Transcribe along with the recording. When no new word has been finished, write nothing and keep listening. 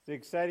It's an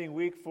exciting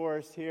week for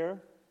us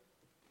here.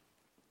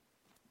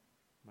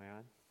 Am I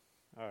on?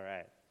 All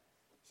right.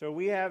 So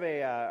we have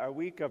a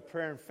week of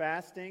prayer and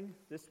fasting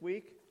this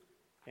week.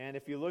 And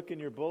if you look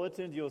in your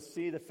bulletins, you'll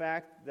see the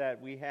fact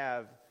that we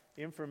have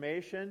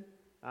information.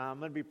 I'm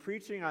going to be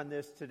preaching on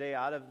this today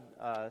out of,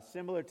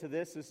 similar to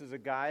this. This is a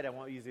guide. I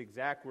won't use the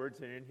exact words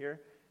that are in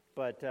here.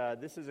 But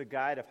this is a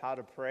guide of how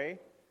to pray.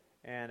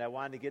 And I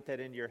wanted to get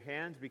that into your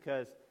hands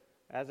because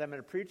as I'm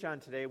going to preach on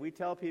today, we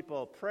tell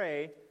people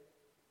pray,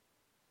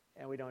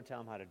 and we don't tell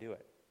them how to do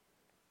it.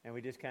 And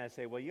we just kind of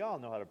say, well, you all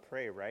know how to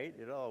pray, right?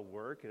 It'll all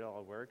work.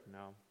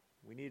 No,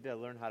 we need to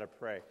learn how to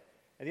pray.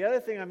 And the other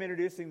thing I'm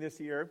introducing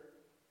this year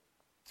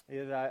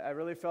is I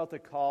really felt a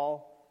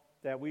call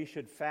that we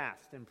should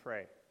fast and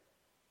pray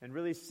and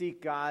really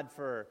seek God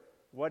for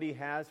what He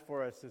has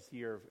for us this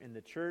year in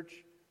the church,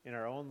 in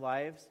our own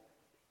lives.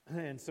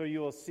 And so you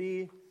will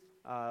see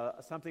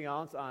something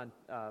else on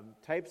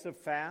types of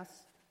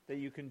fasts that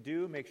you can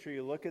do. Make sure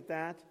you look at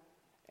that.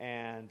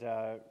 And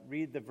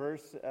read the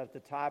verse at the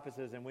top. It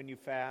says, and when you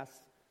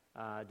fast,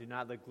 do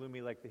not look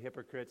gloomy like the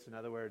hypocrites. In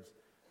other words,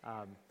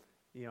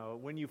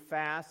 when you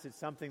fast, it's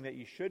something that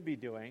you should be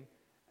doing,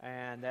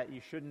 and that you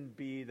shouldn't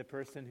be the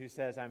person who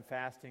says, I'm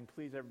fasting,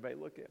 please everybody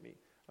look at me.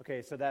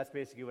 Okay, so that's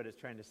basically what it's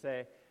trying to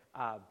say.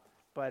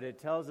 But it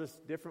tells us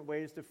different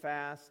ways to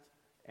fast,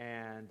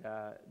 and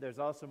there's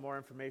also more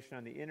information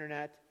on the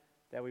internet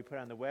that we put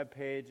on the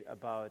webpage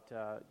about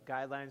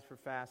guidelines for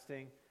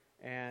fasting.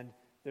 And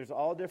there's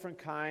all different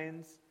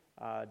kinds.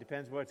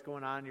 Depends what's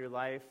going on in your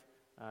life.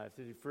 If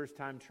it's your first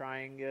time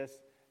trying this.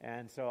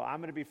 And so I'm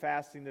going to be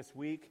fasting this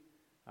week.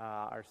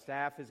 Our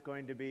staff is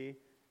going to be.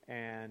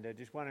 And I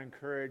just want to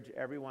encourage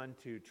everyone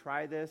to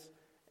try this.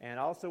 And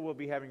also we'll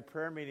be having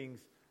prayer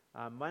meetings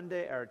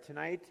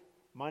tonight,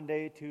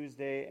 Monday,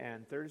 Tuesday,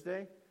 and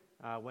Thursday.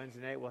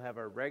 Wednesday night we'll have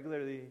our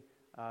regularly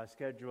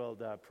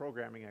scheduled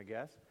programming, I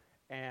guess.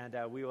 And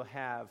we will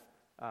have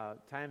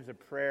times of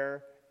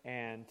prayer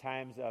and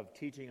times of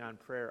teaching on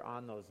prayer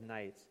on those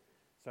nights.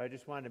 So I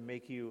just wanted to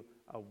make you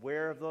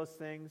aware of those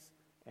things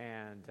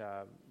and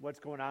what's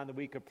going on in the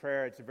week of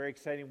prayer. It's a very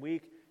exciting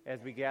week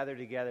as we gather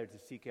together to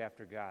seek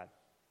after God.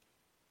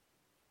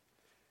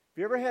 Have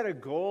you ever had a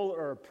goal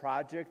or a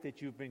project that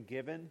you've been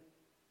given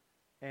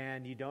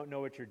and you don't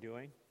know what you're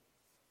doing?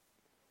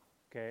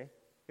 Okay.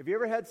 Have you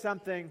ever had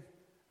something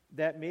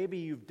that maybe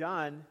you've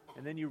done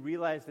and then you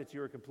realize that you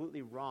were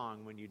completely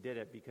wrong when you did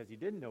it because you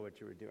didn't know what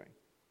you were doing?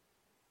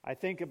 I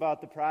think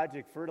about the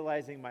project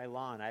fertilizing my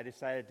lawn. I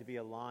decided to be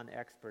a lawn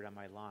expert on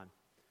my lawn.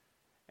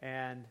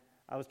 And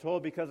I was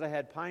told because I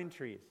had pine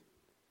trees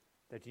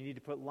that you need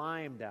to put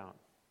lime down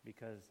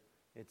because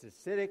it's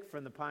acidic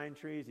from the pine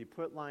trees. You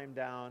put lime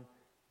down,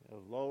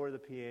 it'll lower the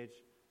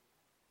pH.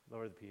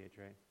 Lower the pH,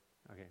 right?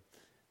 Okay.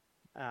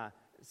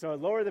 So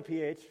lower the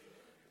pH,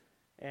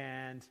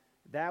 and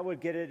that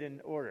would get it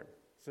in order.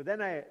 So then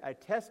I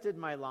tested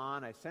my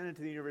lawn. I sent it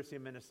to the University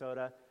of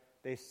Minnesota.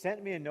 They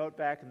sent me a note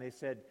back, and they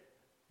said,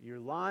 your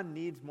lawn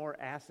needs more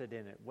acid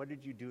in it. What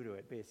did you do to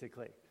it,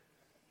 basically?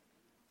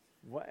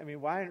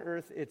 Why on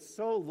earth? It's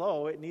so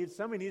low,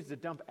 somebody needs to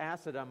dump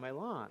acid on my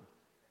lawn.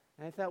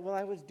 And I thought, well,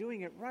 I was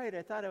doing it right.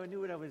 I thought I knew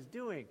what I was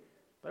doing.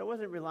 But I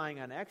wasn't relying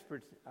on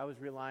experts. I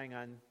was relying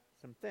on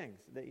some things,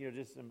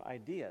 just some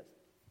ideas.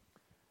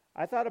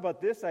 I thought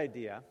about this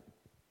idea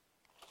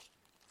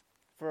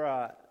for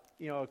a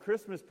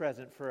Christmas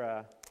present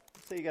for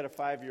let's say you got a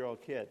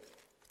 5-year-old kid.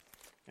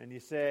 And you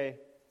say,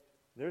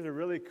 there's a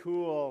really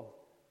cool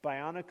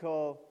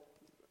Bionicle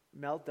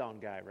meltdown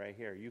guy right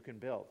here you can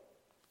build.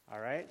 All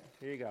right?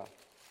 Here you go.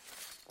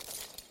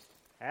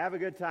 Have a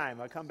good time.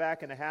 I'll come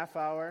back in a half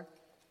hour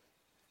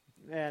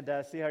and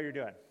see how you're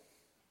doing.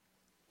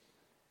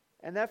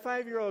 And that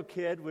 5-year-old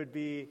kid would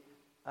be,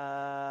 first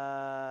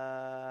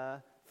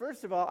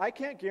of all, I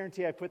can't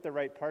guarantee I put the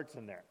right parts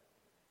in there.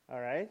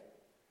 All right?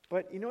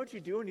 But you know what you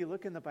do when you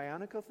look in the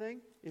Bionicle thing?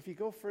 If you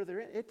go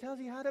further in, it tells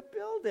you how to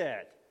build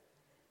it.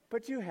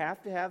 But you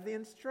have to have the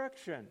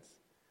instructions.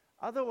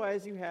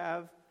 Otherwise, you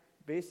have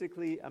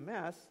basically a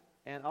mess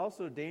and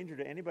also danger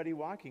to anybody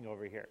walking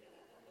over here.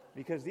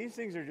 Because these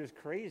things are just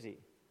crazy.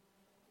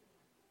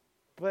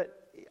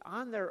 But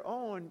on their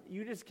own,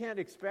 you just can't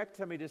expect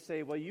somebody to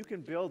say, well, you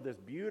can build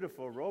this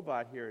beautiful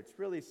robot here. It's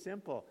really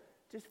simple.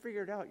 Just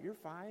figure it out. You're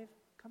 5?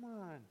 Come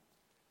on.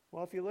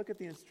 Well, if you look at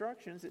the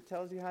instructions, it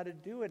tells you how to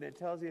do it. It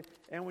tells you,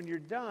 and when you're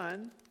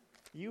done,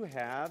 you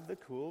have the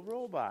cool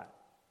robot.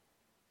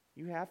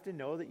 You have to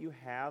know that you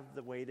have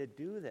the way to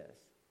do this.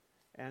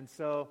 And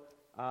so,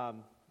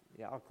 I'll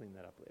clean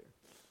that up later.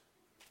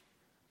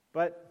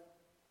 But,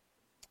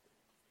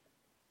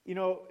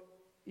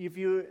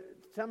 if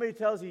somebody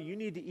tells you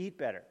need to eat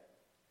better,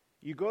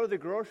 you go to the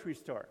grocery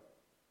store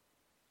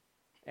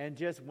and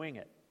just wing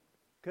it.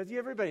 Because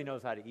everybody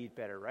knows how to eat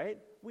better, right?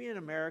 We in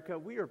America,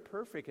 we are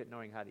perfect at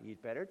knowing how to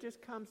eat better. It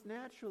just comes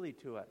naturally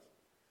to us.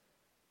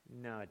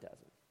 No, it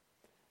doesn't.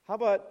 How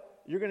about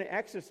you're going to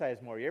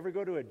exercise more? You ever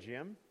go to a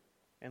gym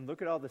and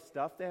look at all the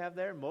stuff they have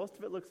there? Most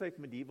of it looks like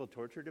medieval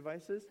torture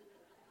devices.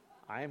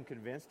 I am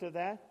convinced of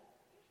that.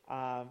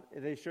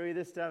 They show you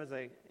this stuff. It's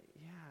like,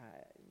 yeah,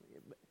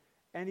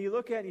 And you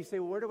look at it and you say,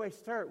 well, where do I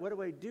start? What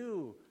do I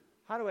do?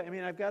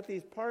 I've got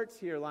these parts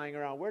here lying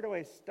around. Where do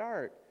I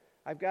start?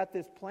 I've got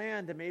this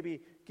plan to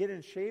maybe get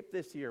in shape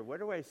this year. Where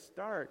do I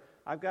start?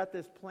 I've got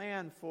this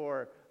plan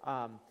for,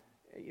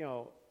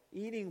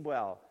 eating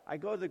well. I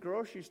go to the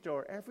grocery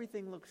store.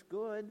 Everything looks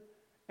good.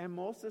 And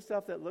most of the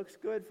stuff that looks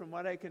good, from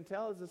what I can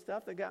tell, is the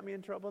stuff that got me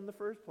in trouble in the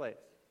first place.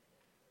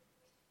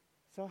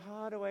 So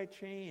how do I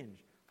change?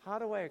 How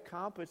do I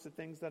accomplish the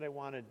things that I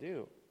want to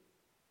do?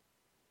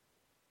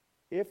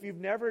 If you've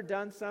never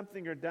done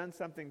something or done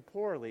something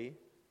poorly,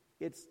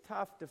 it's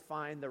tough to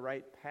find the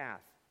right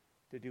path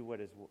to do what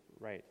is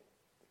right.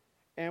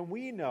 And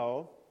we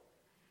know,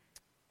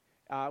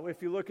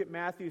 if you look at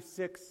Matthew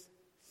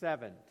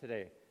 6:7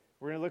 today,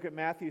 we're going to look at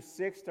Matthew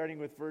 6, starting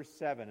with verse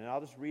 7, and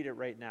I'll just read it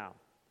right now.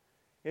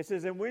 It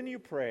says, "And when you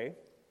pray,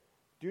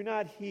 do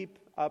not heap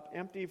up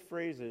empty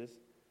phrases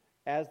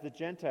as the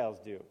Gentiles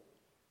do,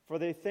 for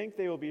they think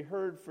they will be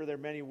heard for their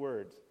many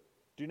words.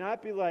 Do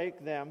not be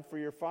like them, for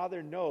your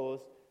Father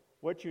knows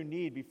what you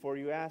need before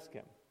you ask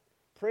Him.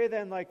 Pray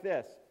then like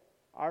this: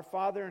 Our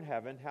Father in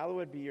heaven,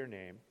 hallowed be your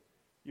name.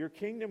 Your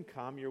kingdom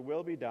come, your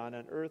will be done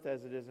on earth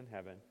as it is in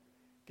heaven.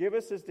 Give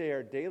us this day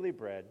our daily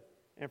bread,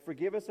 and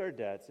forgive us our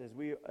debts as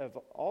we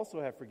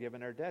also have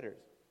forgiven our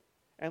debtors.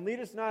 And lead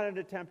us not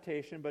into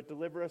temptation, but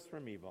deliver us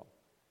from evil.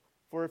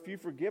 For if you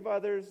forgive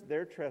others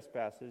their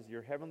trespasses,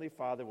 your heavenly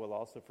Father will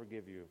also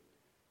forgive you.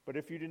 But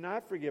if you do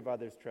not forgive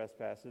others'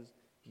 trespasses,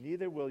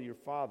 neither will your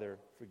Father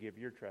forgive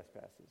your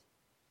trespasses."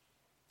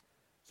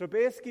 So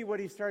basically what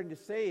he's starting to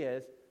say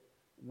is,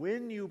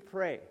 when you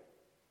pray,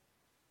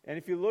 and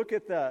if you look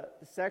at the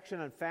section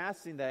on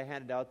fasting that I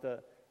handed out,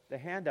 the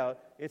handout,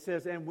 it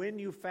says, "And when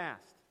you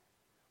fast."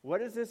 What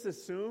does this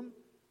assume?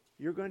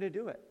 You're going to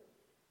do it.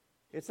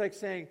 It's like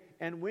saying,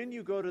 and when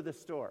you go to the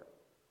store,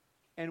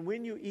 and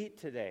when you eat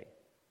today,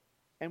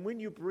 and when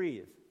you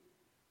breathe.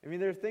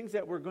 There are things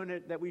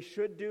that we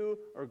should do,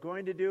 or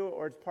going to do,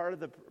 or it's part of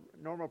the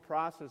normal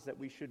process that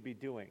we should be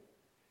doing.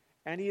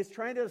 And he is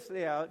trying to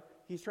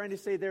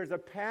say there's a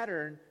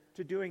pattern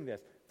to doing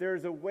this.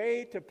 There's a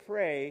way to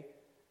pray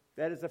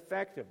that is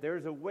effective.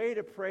 There's a way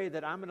to pray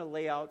that I'm going to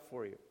lay out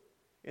for you.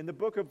 In the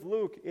book of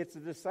Luke, it's the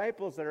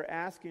disciples that are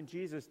asking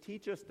Jesus,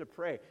 teach us to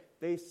pray.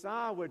 They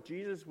saw what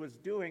Jesus was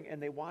doing,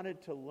 and they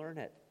wanted to learn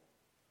it.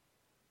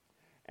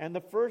 And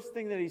the first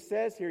thing that he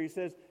says here, he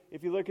says,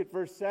 if you look at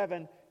verse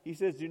 7, he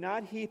says, "Do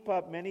not heap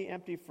up many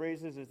empty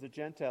phrases as the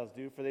Gentiles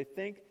do, for they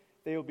think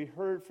they will be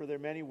heard for their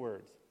many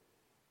words.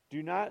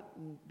 Do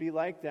not be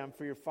like them,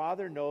 for your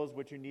Father knows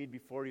what you need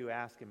before you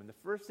ask Him." And the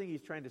first thing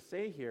he's trying to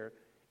say here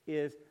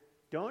is,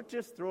 don't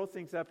just throw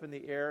things up in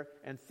the air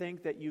and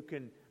think that you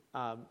can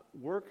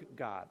work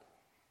God.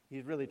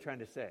 He's really trying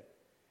to say.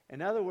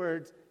 In other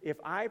words, if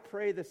I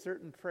pray the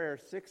certain prayer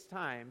 6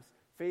 times,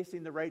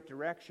 facing the right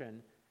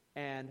direction,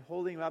 and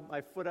holding up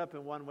my foot up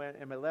in one way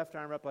and my left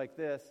arm up like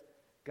this,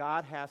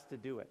 God has to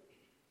do it.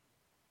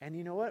 And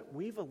you know what?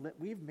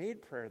 We've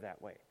made prayer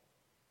that way.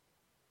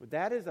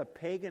 That is a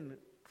pagan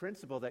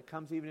principle that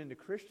comes even into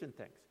Christian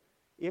things.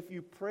 If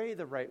you pray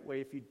the right way,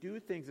 if you do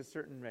things a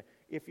certain way,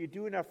 if you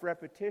do enough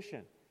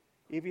repetition,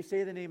 if you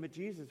say the name of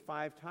Jesus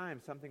 5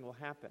 times, something will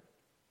happen.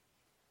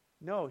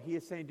 No, he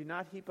is saying do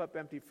not heap up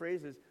empty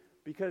phrases,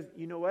 because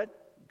you know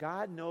what?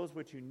 God knows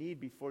what you need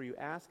before you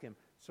ask Him.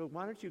 So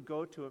why don't you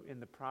go to Him in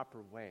the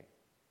proper way?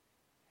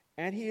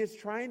 And he is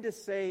trying to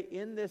say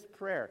in this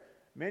prayer,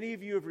 many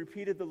of you have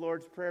repeated the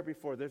Lord's Prayer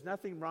before. There's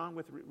nothing wrong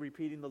with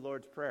repeating the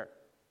Lord's Prayer.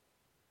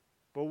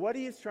 But what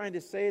he is trying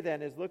to say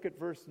then is, look at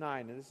verse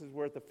 9, and this is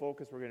where the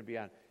focus we're going to be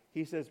on.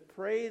 He says,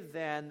 "Pray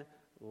then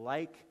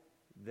like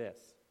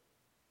this."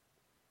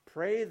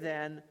 Pray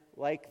then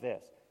like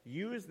this.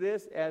 Use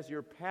this as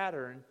your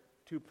pattern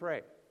to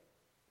pray.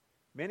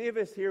 Many of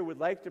us here would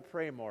like to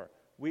pray more.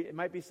 It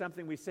might be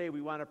something we say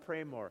we want to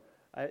pray more.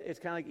 It's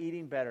kind of like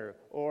eating better,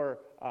 or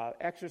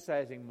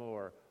exercising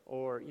more,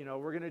 or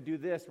we're going to do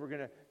this. We're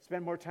going to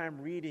spend more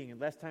time reading and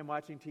less time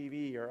watching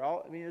TV.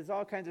 There's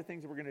all kinds of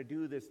things that we're going to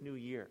do this new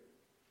year.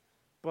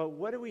 But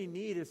what do we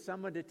need is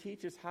someone to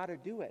teach us how to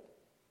do it.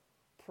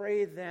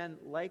 Pray then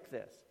like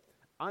this.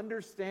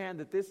 Understand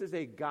that this is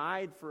a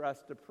guide for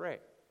us to pray.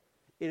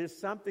 It is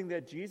something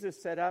that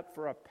Jesus set up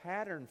for a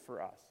pattern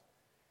for us.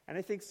 And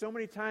I think so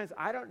many times,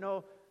 I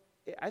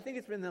think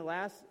it's been the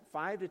last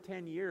 5 to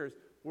 10 years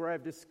where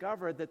I've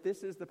discovered that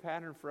this is the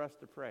pattern for us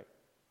to pray.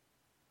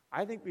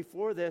 I think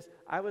before this,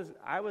 I was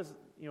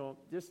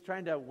just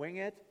trying to wing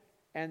it,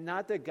 and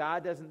not that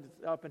God doesn't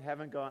up in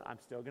heaven going, I'm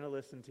still going to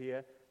listen to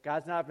you.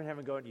 God's not up in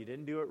heaven going, you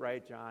didn't do it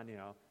right, John,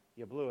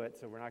 you blew it,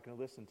 so we're not going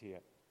to listen to you.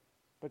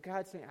 But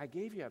God's saying, I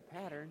gave you a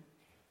pattern.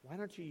 Why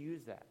don't you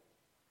use that?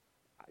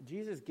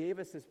 Jesus gave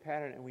us this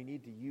pattern, and we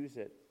need to use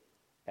it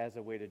as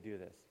a way to do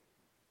this.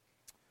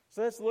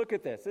 So let's look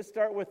at this. Let's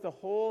start with the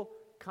whole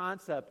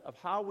concept of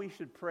how we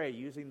should pray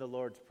using the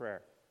Lord's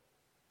Prayer.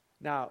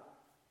 Now,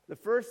 the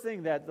first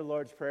thing that the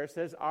Lord's Prayer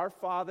says, "Our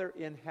Father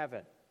in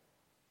heaven."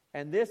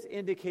 And this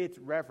indicates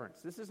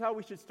reverence. This is how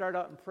we should start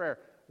out in prayer.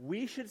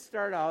 We should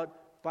start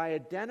out by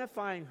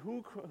identifying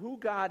who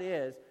God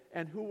is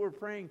and who we're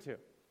praying to.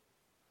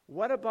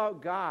 What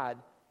about God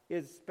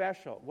is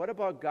special? What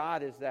about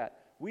God is that?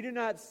 We do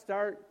not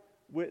start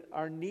with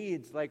our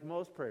needs like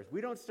most prayers.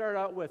 We don't start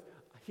out with,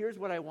 here's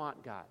what I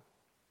want, God.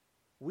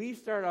 We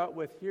start out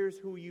with, here's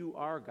who you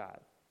are, God.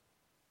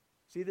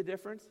 See the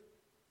difference?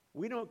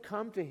 We don't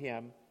come to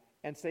him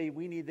and say,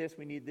 we need this,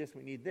 we need this,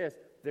 we need this.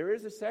 There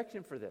is a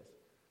section for this.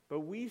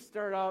 But we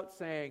start out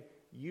saying,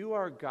 you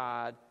are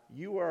God,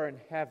 you are in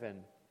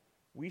heaven.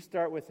 We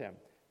start with him.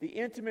 The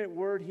intimate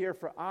word here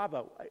for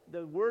Abba,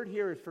 the word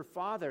here is for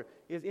Father,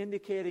 is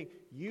indicating,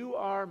 you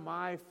are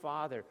my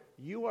Father.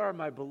 You are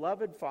my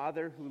beloved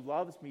Father who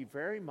loves me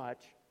very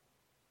much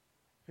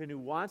and who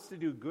wants to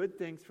do good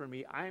things for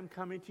me. I am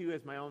coming to you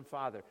as my own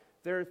Father.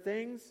 There are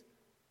things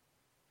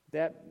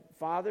that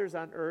fathers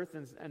on earth,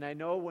 and I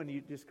know when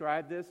you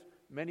describe this,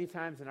 many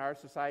times in our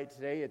society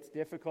today, it's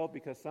difficult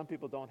because some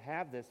people don't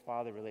have this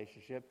father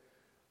relationship.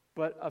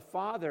 But a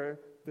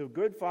father, the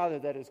good Father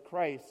that is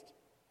Christ,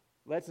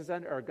 lets us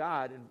or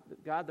God, and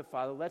God the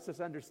Father, lets us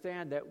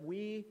understand that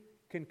we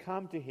can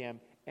come to him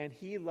and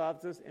he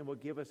loves us and will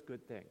give us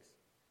good things.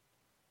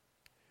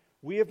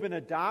 We have been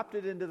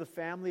adopted into the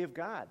family of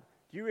God.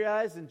 Do you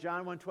realize in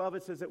John 1:12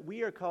 it says that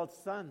we are called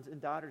sons and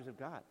daughters of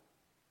God?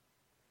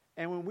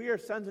 And when we are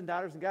sons and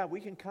daughters of God,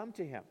 we can come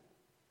to him.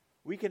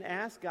 We can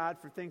ask God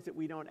for things that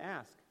we don't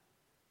ask.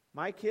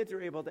 My kids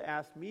are able to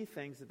ask me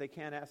things that they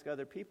can't ask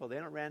other people. They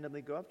don't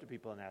randomly go up to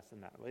people and ask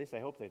them that. At least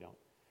I hope they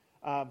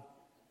don't.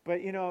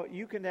 But,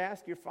 you can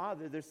ask your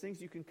Father. There's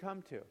things you can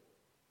come to.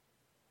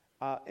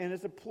 And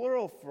it's a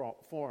plural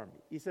form.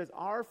 He says,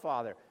 our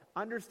Father.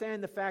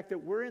 Understand the fact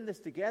that we're in this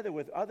together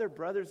with other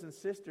brothers and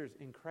sisters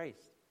in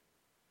Christ.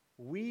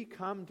 We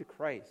come to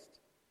Christ.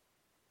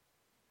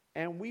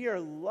 And we are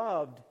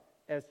loved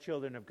as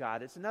children of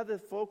God. It's another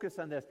focus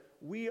on this.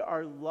 We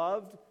are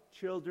loved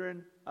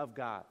children of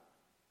God.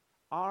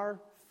 Our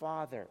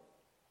Father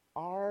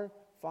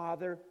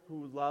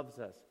who loves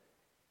us.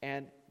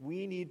 And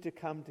we need to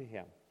come to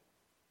him.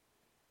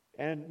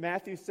 And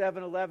Matthew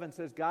 7:11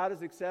 says, God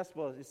is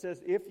accessible. It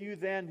says, if you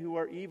then who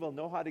are evil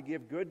know how to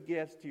give good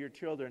gifts to your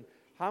children,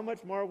 how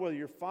much more will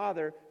your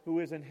Father who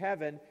is in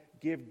heaven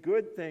give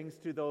good things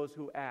to those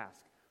who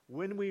ask?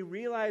 When we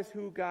realize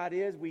who God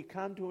is, we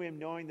come to him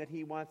knowing that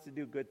he wants to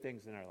do good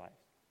things in our lives.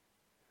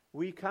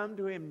 We come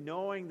to him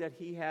knowing that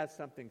he has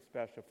something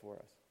special for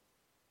us.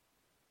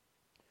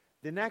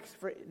 The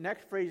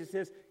next phrase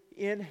says,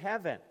 in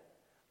heaven.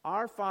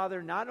 Our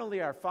Father, not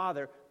only our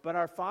Father, but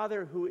our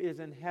Father who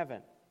is in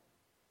heaven.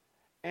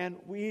 And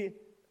we,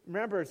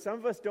 remember, some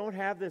of us don't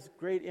have this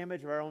great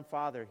image of our own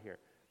Father here.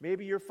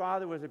 Maybe your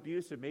father was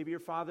abusive. Maybe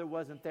your father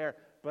wasn't there.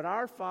 But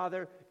our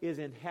Father is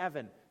in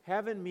heaven.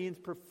 Heaven means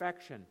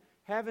perfection.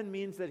 Heaven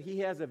means that he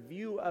has a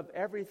view of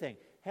everything.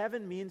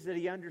 Heaven means that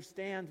he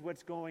understands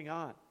what's going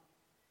on.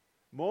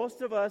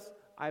 Most of us,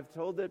 I've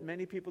told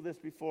many people this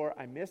before,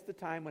 I missed the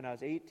time when I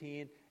was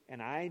 18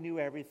 and I knew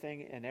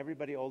everything and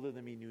everybody older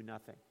than me knew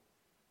nothing.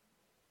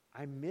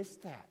 I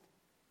missed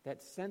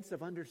that sense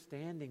of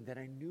understanding that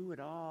I knew it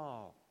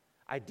all.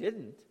 I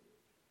didn't,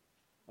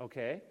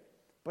 okay?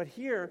 But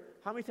here,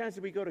 how many times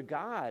do we go to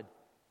God?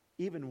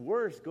 Even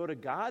worse, go to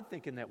God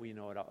thinking that we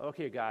know it all.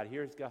 Okay, God,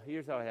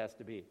 here's how it has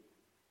to be.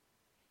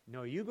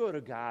 No, you go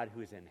to God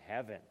who's in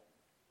heaven,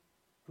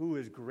 who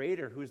is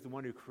greater, who's the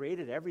one who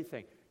created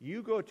everything.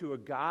 You go to a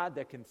God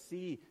that can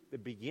see the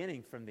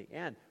beginning from the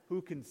end,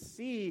 who can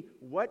see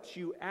what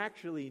you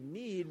actually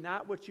need,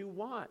 not what you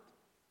want.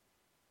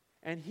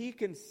 And he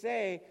can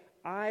say,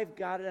 I've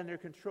got it under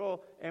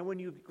control. And when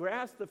you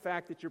grasp the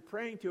fact that you're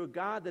praying to a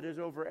God that is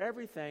over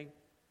everything,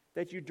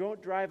 that you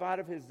don't drive out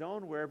of his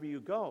zone wherever you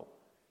go.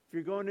 If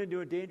you're going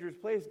into a dangerous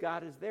place,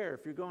 God is there.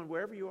 If you're going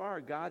wherever you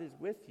are, God is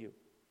with you.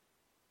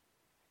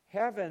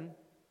 Heaven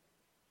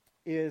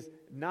is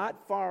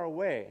not far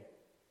away.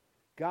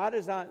 God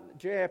is on,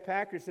 J.I.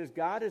 Packer says,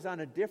 God is on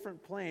a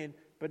different plane,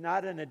 but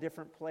not in a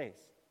different place.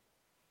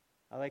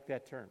 I like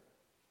that term.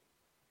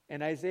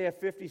 And Isaiah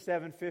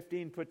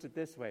 57:15 puts it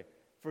this way.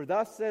 For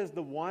thus says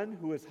the one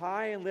who is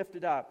high and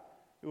lifted up,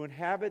 who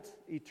inhabits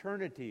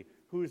eternity,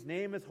 whose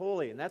name is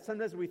holy. And that's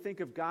sometimes we think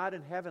of God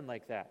in heaven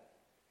like that.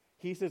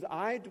 He says,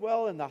 I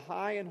dwell in the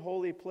high and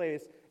holy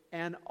place,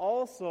 and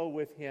also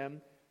with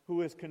him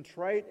who is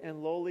contrite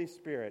and lowly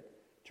spirit,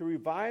 to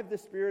revive the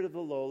spirit of the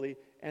lowly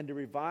and to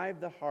revive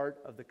the heart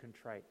of the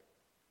contrite.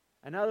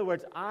 In other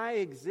words, I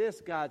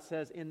exist, God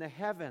says, in the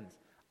heavens.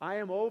 I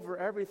am over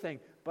everything,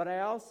 but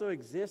I also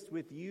exist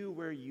with you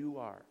where you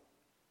are.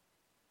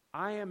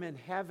 I am in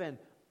heaven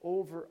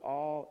over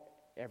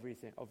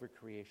everything, over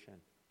creation.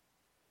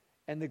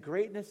 And the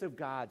greatness of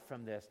God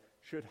from this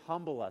should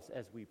humble us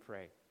as we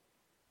pray.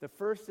 The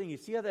first thing, you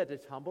see how that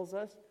just humbles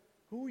us?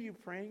 Who are you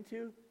praying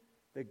to?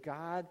 The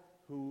God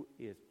who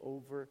is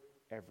over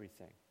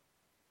everything.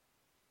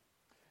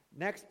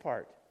 Next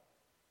part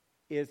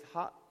is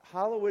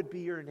hallowed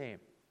be your name.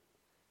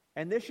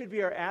 And this should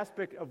be our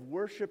aspect of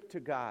worship to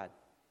God.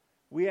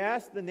 We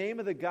ask the name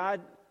of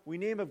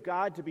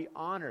God to be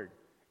honored.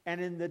 And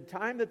in the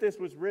time that this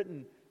was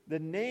written, the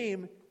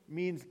name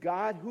means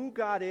God, who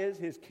God is,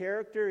 his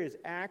character, his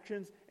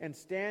actions, and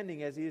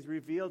standing as he is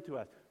revealed to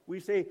us. We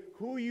say,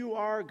 who you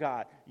are,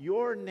 God,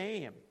 your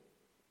name.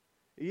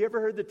 You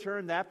ever heard the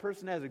term, that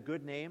person has a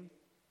good name?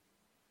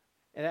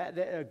 And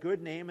a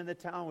good name in the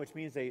town, which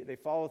means they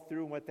follow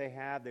through on what they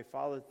have, they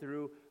follow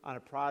through on a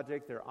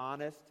project, they're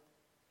honest.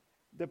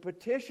 The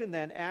petition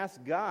then asks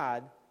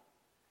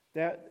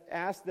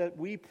that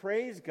we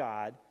praise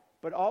God,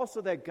 but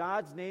also that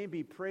God's name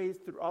be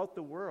praised throughout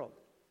the world.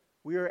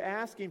 We are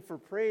asking for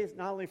praise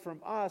not only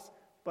from us,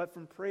 but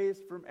from praise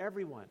from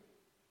everyone.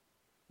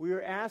 We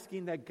are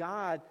asking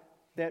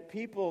that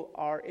people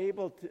are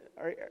able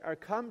to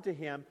come to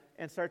him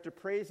and start to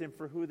praise him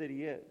for who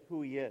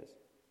he is.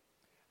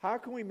 How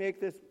can we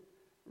make this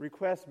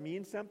request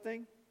mean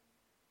something?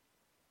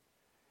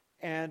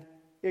 And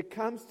it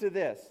comes to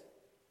this.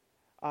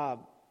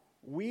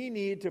 We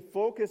need to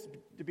focus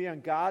to be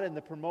on God and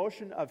the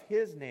promotion of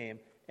his name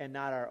and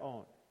not our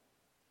own.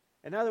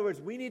 In other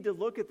words, we need to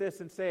look at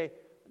this and say,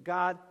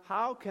 God,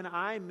 how can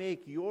I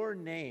make your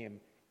name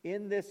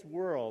in this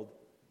world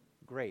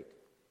great?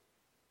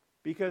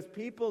 Because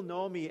people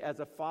know me as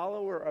a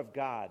follower of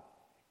God.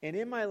 And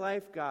in my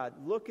life, God,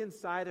 look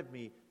inside of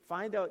me,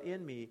 find out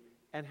in me,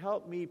 and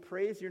help me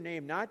praise your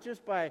name, not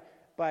just by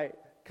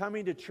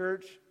coming to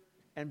church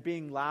and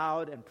being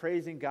loud and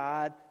praising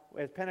God.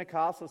 As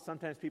Pentecostals,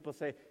 sometimes people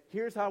say,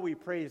 here's how we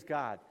praise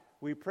God.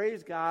 We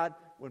praise God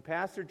when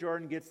Pastor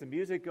Jordan gets the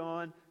music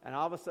going, and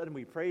all of a sudden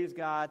we praise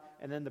God,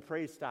 and then the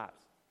praise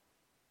stops.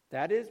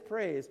 That is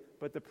praise,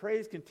 but the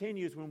praise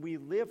continues when we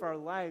live our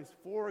lives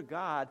for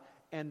God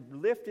and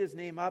lift his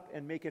name up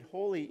and make it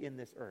holy in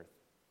this earth.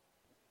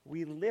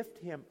 We lift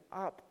him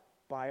up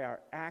by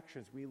our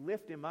actions. We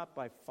lift him up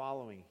by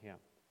following him.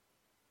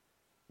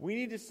 We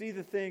need to see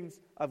the things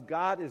of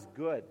God as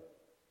good.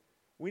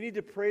 We need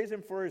to praise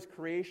him for his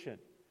creation.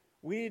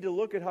 We need to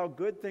look at how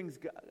good things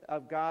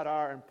of God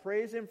are and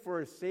praise him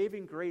for his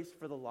saving grace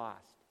for the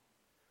lost.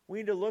 We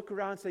need to look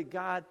around and say,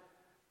 God,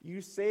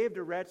 you saved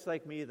a wretch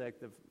like me, like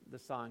the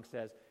song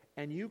says,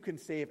 and you can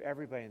save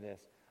everybody in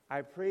this.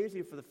 I praise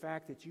you for the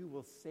fact that you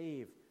will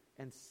save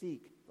and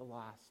seek the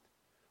lost.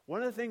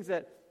 One of the things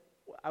that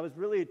I was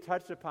really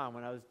touched upon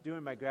when I was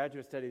doing my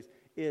graduate studies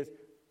is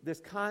this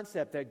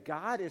concept that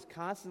God is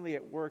constantly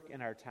at work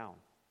in our town.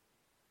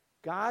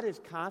 God is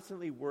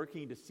constantly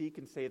working to seek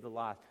and save the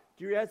lost.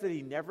 Do you realize that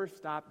he never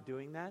stopped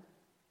doing that?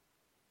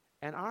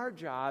 And our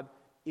job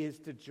is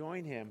to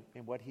join him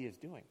in what he is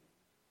doing.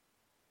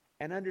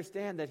 And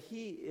understand that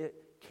he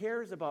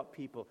cares about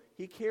people.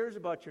 He cares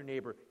about your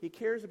neighbor. He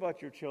cares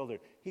about your children.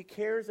 He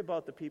cares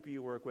about the people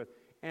you work with.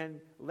 And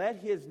let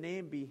his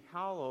name be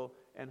hallowed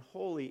and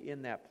holy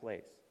in that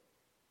place.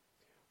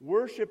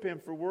 Worship him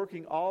for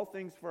working all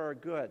things for our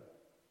good.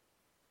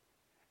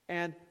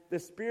 And the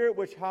spirit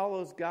which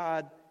hallows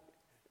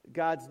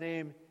God's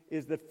name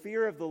is the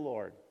fear of the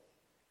Lord.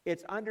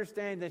 It's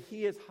understanding that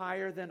he is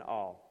higher than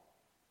all.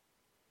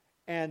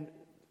 And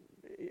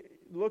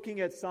looking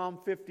at Psalm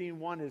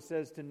 15:1, it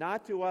says,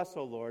 not to us,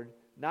 O Lord,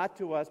 not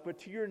to us, but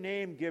to your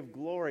name give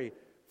glory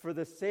for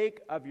the sake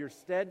of your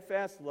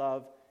steadfast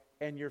love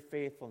and your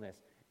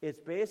faithfulness. It's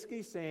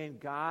basically saying,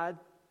 God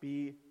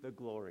be the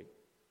glory.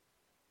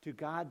 To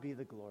God be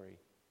the glory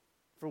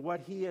for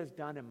what he has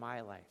done in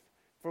my life,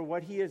 for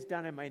what he has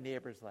done in my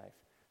neighbor's life,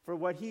 for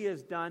what he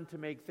has done to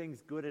make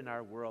things good in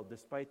our world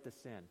despite the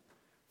sin.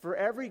 For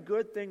every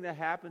good thing that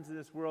happens in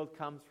this world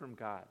comes from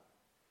God.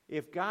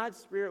 If God's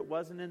Spirit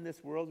wasn't in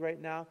this world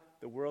right now,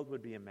 the world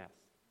would be a mess.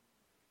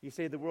 You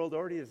say the world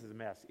already is a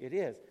mess. It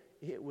is.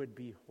 It would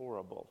be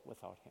horrible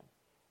without him.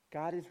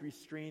 God is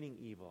restraining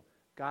evil.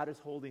 God is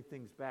holding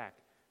things back.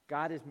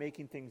 God is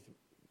making things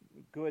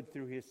good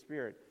through his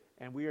Spirit.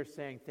 And we are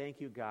saying, thank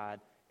you,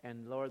 God,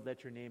 and Lord,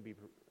 let your name be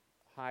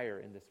higher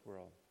in this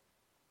world.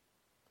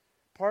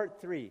 Part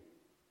 3,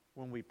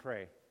 when we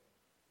pray.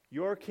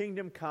 Your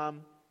kingdom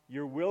come,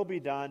 your will be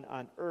done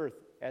on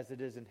earth as it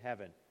is in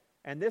heaven.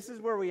 And this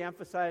is where we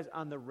emphasize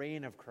on the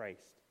reign of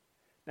Christ.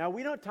 Now,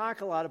 we don't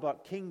talk a lot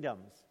about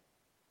kingdoms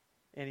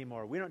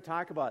anymore. We don't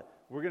talk about,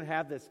 we're going to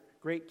have this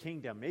great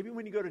kingdom. Maybe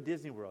when you go to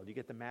Disney World, you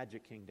get the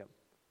Magic Kingdom.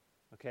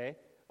 Okay?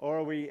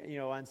 Or we,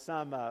 on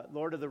some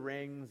Lord of the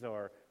Rings,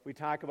 or we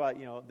talk about,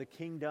 the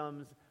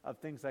kingdoms of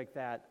things like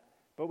that.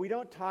 But we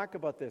don't talk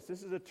about this.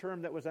 This is a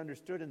term that was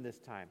understood in this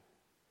time.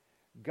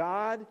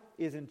 God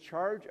is in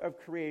charge of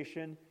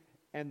creation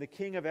and the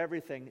king of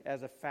everything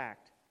as a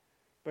fact.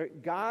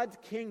 But God's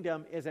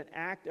kingdom is an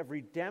act of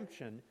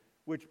redemption,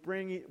 which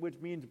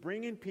means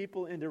bringing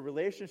people into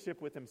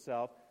relationship with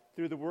himself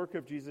through the work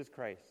of Jesus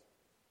Christ.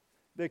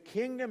 The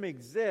kingdom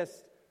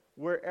exists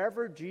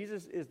wherever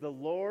Jesus is the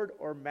Lord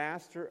or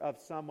master of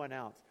someone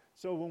else.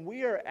 So when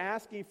we are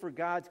asking for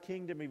God's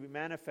kingdom to be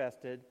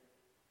manifested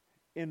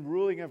in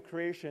ruling of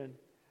creation,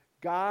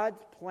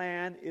 God's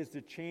plan is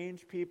to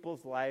change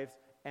people's lives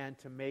and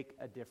to make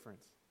a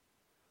difference.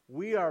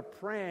 We are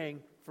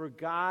praying for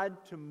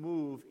God to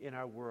move in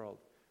our world.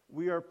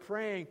 We are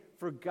praying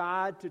for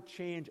God to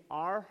change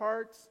our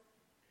hearts,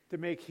 to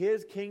make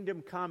his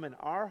kingdom come in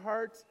our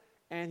hearts,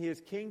 and his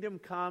kingdom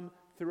come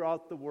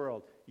throughout the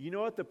world. You know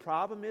what the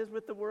problem is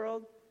with the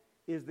world?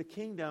 Is the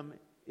kingdom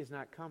is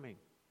not coming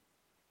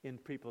in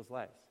people's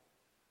lives.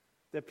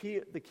 The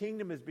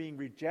kingdom is being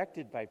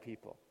rejected by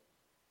people.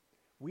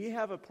 We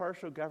have a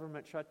partial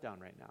government shutdown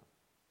right now.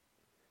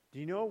 Do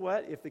you know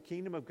what? If the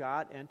kingdom of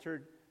God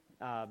entered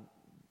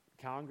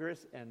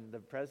Congress and the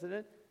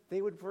president,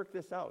 they would work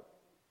this out.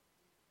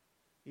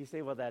 You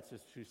say, well, that's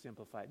just too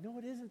simplified. No,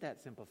 it isn't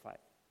that simplified.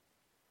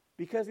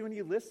 Because when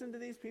you listen to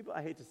these people,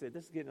 I hate to say it,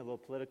 this is getting a little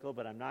political,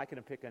 but I'm not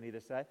going to pick on either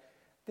side.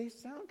 They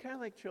sound kind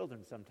of like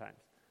children sometimes.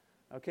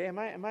 Okay, am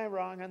I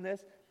wrong on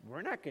this?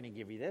 We're not going to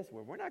give you this.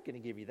 We're not going to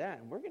give you that.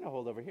 And we're going to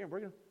hold over here. And we're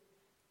going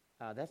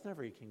to... that's not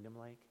very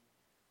kingdom-like.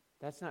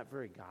 That's not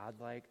very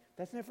God-like.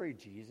 That's not very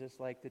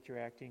Jesus-like that you're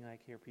acting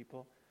like here,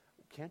 people.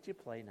 Can't you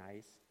play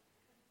nice?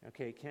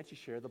 Okay, can't you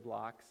share the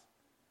blocks?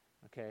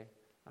 Okay,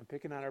 I'm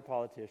picking on our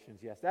politicians.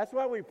 Yes, that's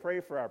why we pray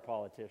for our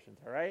politicians,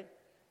 all right?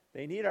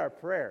 They need our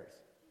prayers.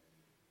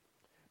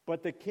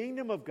 But the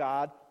kingdom of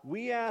God,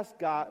 we as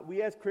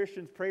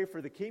Christians pray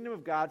for the kingdom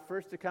of God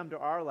first to come to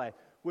our life,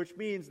 which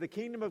means the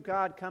kingdom of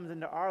God comes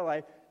into our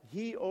life.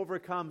 He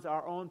overcomes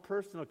our own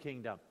personal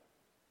kingdom.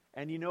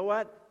 And you know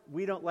what?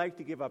 We don't like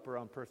to give up our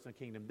own personal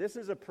kingdom. This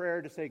is a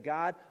prayer to say,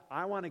 God,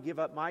 I want to give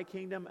up my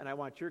kingdom, and I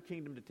want your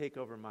kingdom to take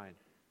over mine.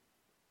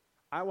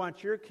 I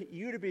want you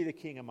to be the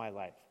king of my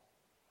life.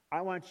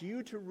 I want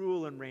you to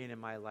rule and reign in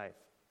my life.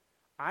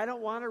 I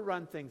don't want to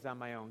run things on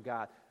my own,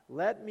 God.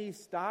 Let me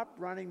stop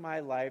running my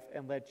life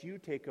and let you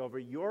take over.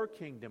 Your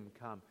kingdom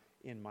come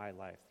in my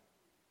life.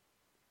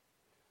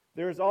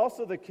 There is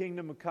also the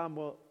kingdom to come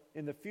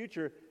in the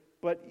future,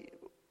 but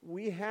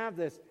we have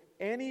this.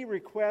 Any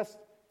request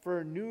for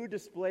a new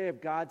display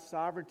of God's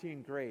sovereignty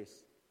and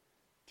grace.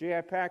 J.I.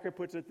 Packer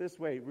puts it this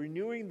way: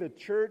 renewing the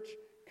church,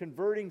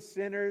 converting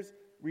sinners,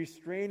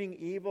 restraining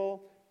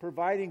evil,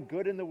 providing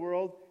good in the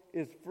world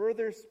is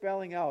further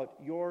spelling out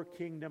your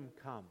kingdom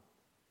come.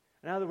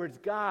 In other words,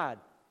 God,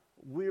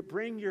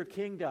 bring your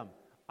kingdom.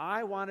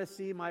 I want to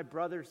see my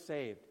brothers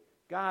saved.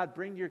 God,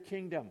 bring your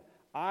kingdom.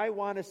 I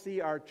want to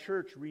see our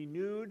church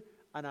renewed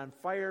and on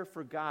fire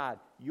for God.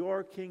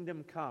 Your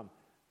kingdom come.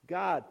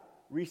 God,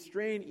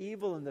 restrain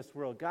evil in this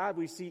world. God,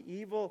 we see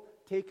evil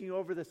taking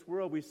over this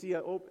world. We see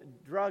a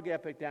drug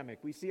epidemic.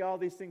 We see all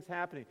these things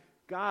happening.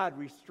 God,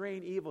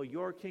 restrain evil.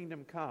 Your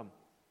kingdom come.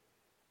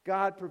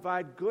 God,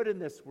 provide good in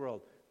this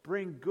world.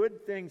 Bring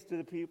good things to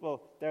the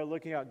people that are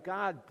looking out.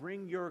 God,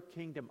 bring your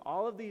kingdom.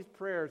 All of these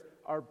prayers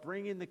are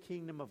bringing the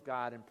kingdom of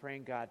God and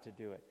praying God to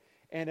do it.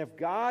 And if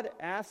God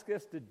asks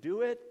us to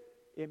do it,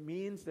 it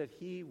means that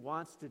he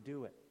wants to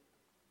do it.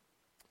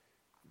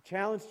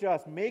 Challenge to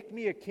us, make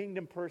me a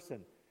kingdom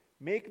person.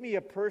 Make me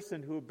a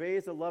person who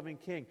obeys a loving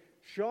king.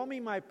 Show me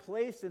my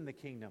place in the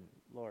kingdom,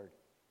 Lord.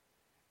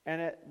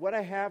 And what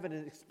I have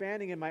and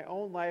expanding in my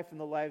own life and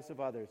the lives of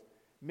others.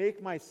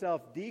 Make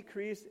myself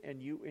decrease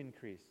and you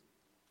increase.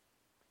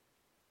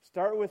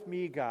 Start with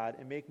me, God,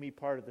 and make me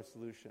part of the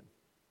solution.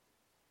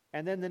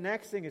 And then the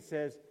next thing it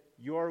says,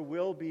 your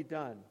will be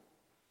done.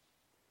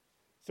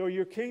 So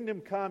your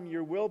kingdom come,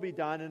 your will be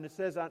done, and it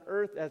says on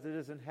earth as it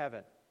is in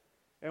heaven.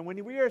 And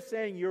when we are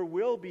saying your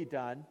will be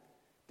done,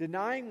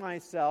 denying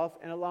myself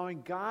and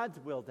allowing God's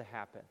will to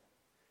happen.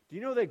 Do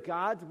you know that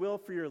God's will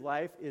for your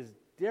life is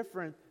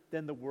different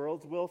than the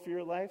world's will for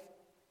your life?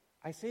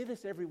 I say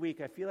this every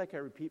week. I feel like I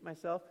repeat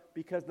myself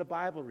because the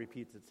Bible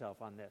repeats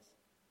itself on this.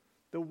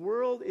 The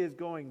world is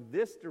going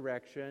this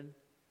direction.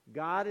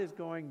 God is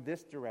going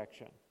this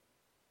direction.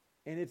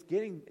 And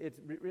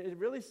it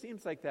really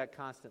seems like that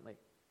constantly.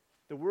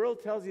 The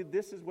world tells you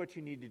this is what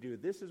you need to do.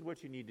 This is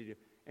what you need to do.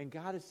 And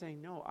God is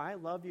saying, no, I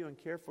love you and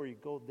care for you.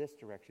 Go this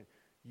direction.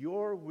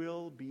 Your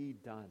will be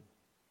done.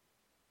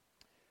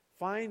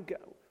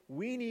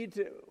 We need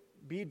to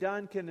be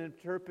done can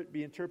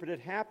be interpreted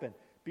happen.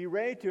 Be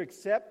ready to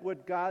accept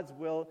what God's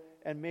will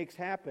and makes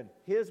happen.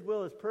 His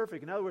will is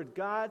perfect. In other words,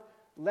 God,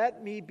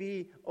 let me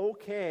be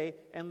okay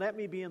and let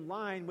me be in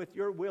line with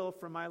your will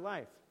for my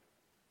life.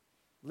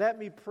 Let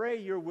me pray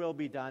your will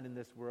be done in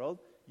this world,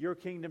 your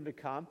kingdom to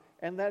come,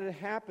 and let it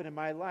happen in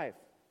my life.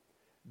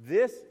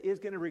 This is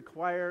going to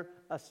require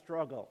a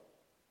struggle.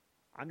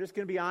 I'm just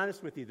going to be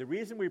honest with you. The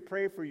reason we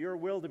pray for your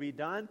will to be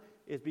done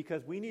is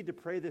because we need to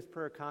pray this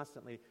prayer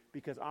constantly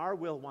because our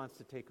will wants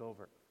to take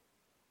over.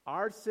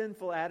 Our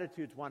sinful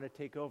attitudes want to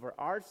take over.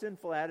 Our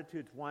sinful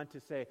attitudes want to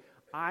say,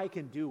 I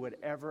can do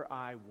whatever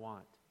I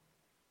want.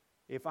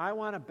 If I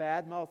want to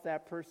badmouth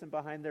that person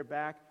behind their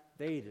back,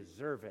 they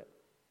deserve it.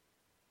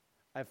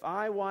 If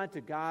I want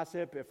to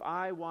gossip, if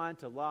I want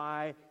to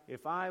lie,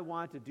 if I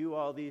want to do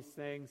all these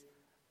things,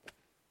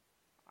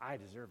 I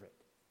deserve it.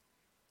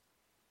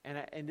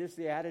 And this is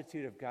the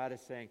attitude of God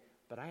is saying,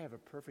 but I have a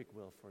perfect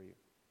will for you.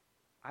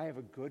 I have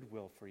a good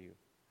will for you.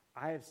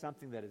 I have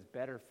something that is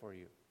better for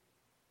you.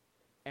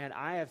 And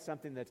I have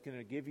something that's going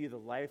to give you the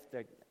life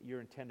that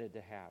you're intended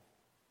to have.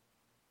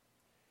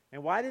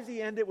 And why does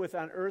he end it with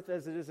on earth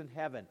as it is in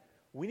heaven?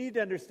 We need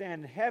to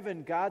understand in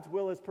heaven, God's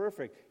will is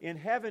perfect. In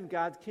heaven,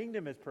 God's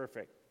kingdom is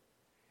perfect.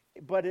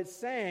 But it's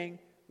saying,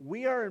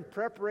 we are in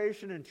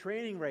preparation and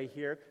training right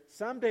here.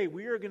 Someday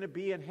we are going to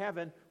be in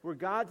heaven where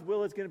God's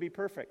will is going to be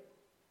perfect.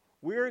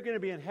 We are going to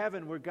be in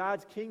heaven where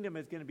God's kingdom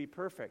is going to be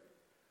perfect.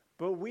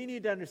 But we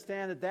need to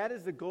understand that that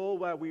is the goal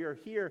while we are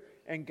here,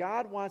 and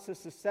God wants us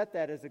to set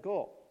that as a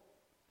goal.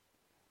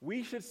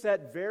 We should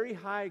set very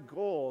high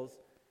goals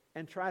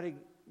and try to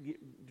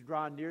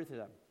draw near to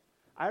them.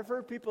 I've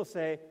heard people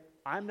say,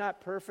 I'm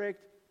not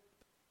perfect,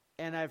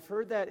 and I've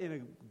heard that in a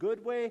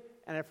good way,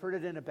 and I've heard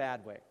it in a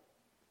bad way.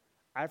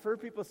 I've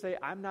heard people say,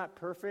 I'm not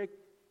perfect,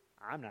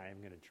 I'm not even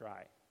going to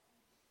try.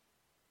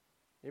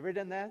 You ever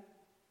done that?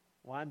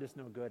 Well, I'm just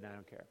no good, and I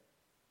don't care.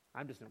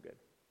 I'm just no good.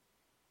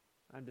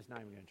 I'm just not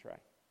even going to try.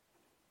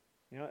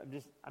 You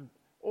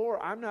know,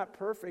 I'm not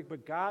perfect,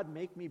 but God,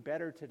 make me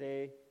better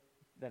today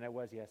than I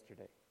was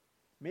yesterday.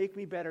 Make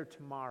me better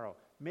tomorrow.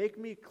 Make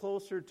me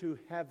closer to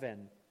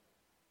heaven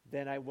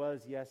than I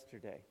was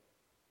yesterday.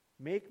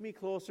 Make me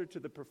closer to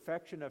the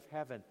perfection of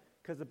heaven.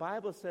 Because the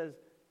Bible says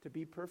to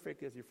be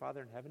perfect as your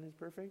Father in heaven is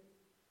perfect.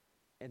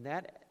 And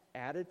that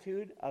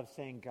attitude of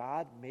saying,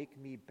 God, make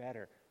me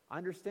better.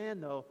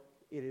 Understand, though,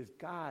 it is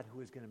God who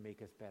is going to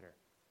make us better.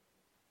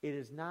 It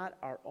is not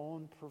our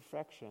own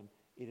perfection.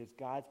 It is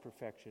God's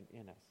perfection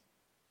in us.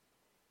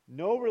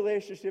 No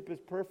relationship is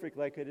perfect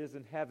like it is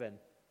in heaven.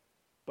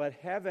 But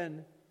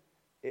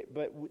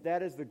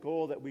that is the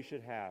goal that we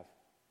should have.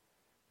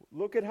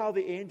 Look at how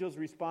the angels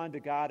respond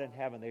to God in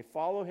heaven. They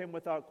follow him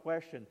without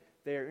question.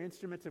 They are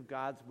instruments of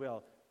God's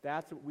will.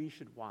 That's what we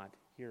should want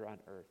here on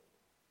earth.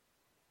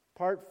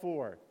 Part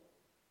 4.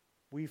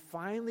 We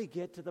finally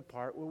get to the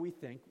part where we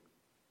think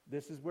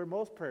this is where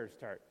most prayers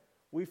start.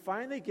 We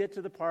finally get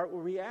to the part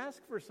where we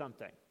ask for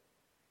something.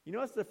 You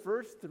notice the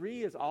first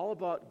 3 is all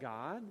about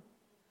God.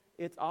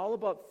 It's all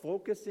about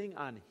focusing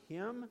on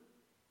him.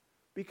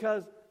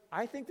 Because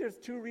I think there's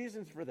 2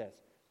 reasons for this.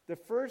 The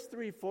first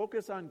 3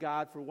 focus on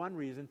God for one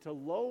reason, to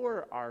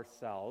lower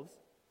ourselves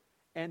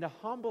and to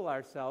humble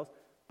ourselves.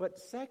 But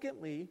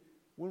secondly,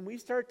 when we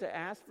start to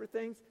ask for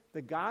things,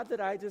 the God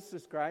that I just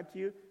described to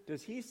you,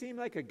 does he seem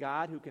like a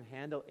God who can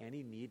handle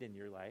any need in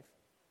your life?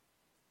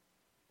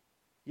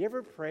 You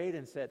ever prayed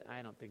and said,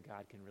 I don't think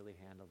God can really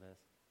handle this?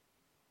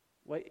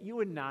 Well, you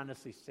wouldn't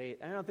honestly say it.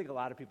 I don't think a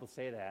lot of people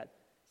say that.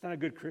 It's not a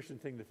good Christian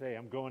thing to say.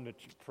 I'm going to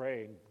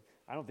pray, and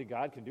I don't think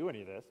God can do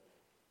any of this.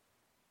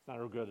 It's not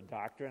a real good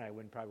doctrine. I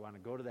wouldn't probably want to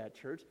go to that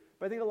church.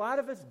 But I think a lot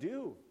of us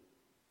do.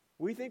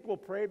 We think we'll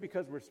pray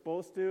because we're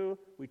supposed to.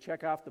 We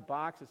check off the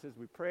box that says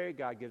we pray.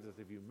 God gives us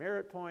a few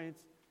merit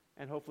points,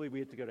 and hopefully we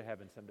get to go to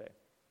heaven someday.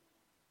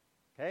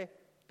 Okay?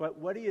 But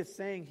what he is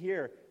saying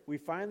here, we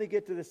finally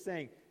get to this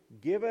saying,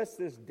 give us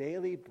this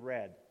daily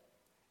bread.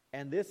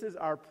 And this is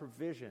our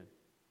provision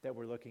that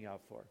we're looking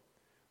out for.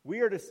 We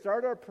are to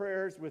start our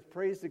prayers with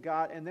praise to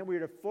God, and then we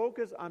are to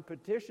focus on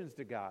petitions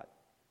to God.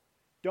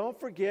 Don't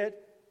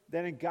forget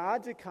that in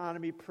God's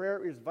economy,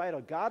 prayer is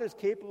vital. God is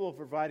capable of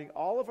providing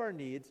all of our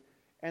needs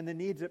and the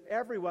needs of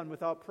everyone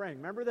without praying.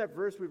 Remember that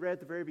verse we read at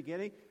the very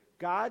beginning?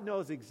 God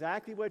knows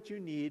exactly what you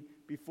need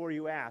before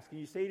you ask. And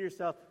you say to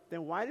yourself,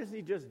 then why doesn't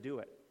he just do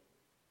it?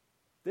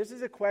 This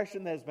is a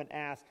question that has been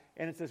asked,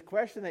 and it's a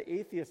question that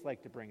atheists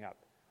like to bring up,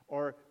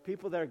 or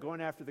people that are going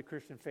after the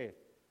Christian faith.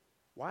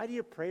 Why do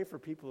you pray for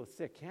people who are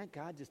sick? Can't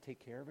God just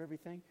take care of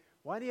everything?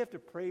 Why do you have to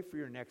pray for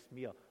your next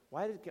meal?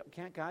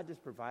 Can't God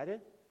just provide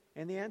it?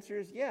 And the answer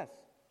is yes.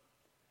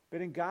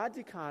 But in God's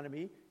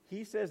economy,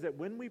 he says that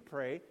when we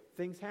pray,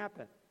 things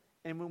happen.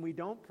 And when we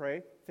don't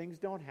pray, things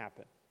don't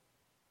happen.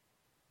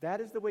 That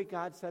is the way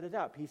God set it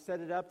up. He set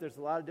it up. There's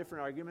a lot of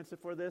different arguments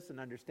for this and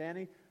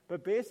understanding.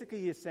 But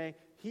basically, he's saying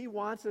he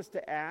wants us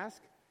to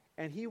ask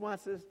and he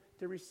wants us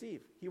to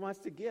receive. He wants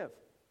to give.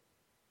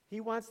 He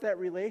wants that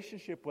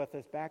relationship with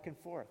us back and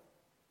forth.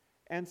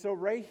 And so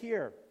right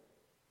here,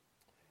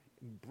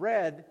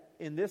 bread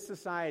in this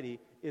society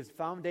is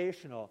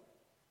foundational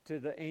to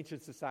the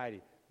ancient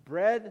society.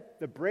 Bread,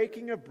 the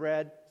breaking of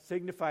bread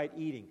signified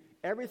eating.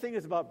 Everything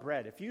is about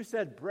bread. If you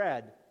said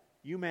bread,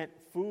 you meant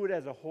food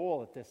as a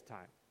whole at this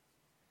time.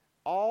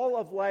 All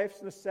of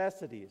life's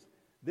necessities.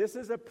 This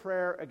is a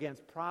prayer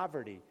against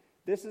poverty.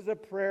 This is a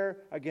prayer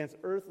against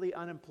earthly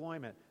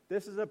unemployment.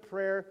 This is a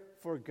prayer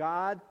for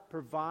God,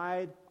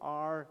 provide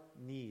our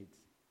needs.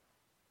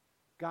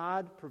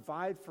 God,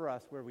 provide for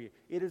us where we...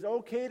 It is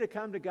okay to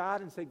come to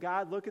God and say,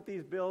 God, look at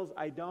these bills.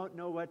 I don't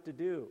know what to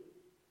do.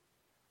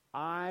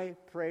 I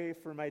pray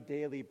for my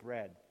daily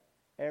bread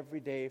every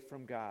day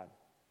from God.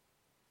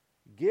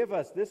 Give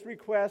us. This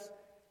request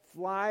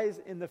flies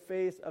in the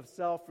face of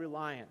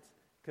self-reliance.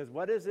 Because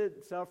what is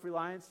it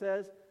self-reliance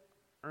says?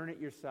 Earn it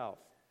yourself.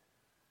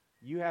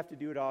 You have to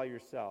do it all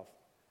yourself.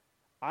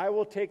 I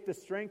will take the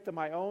strength of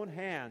my own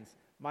hands,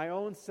 my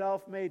own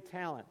self-made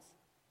talents.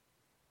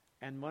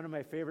 And one of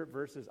my favorite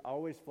verses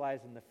always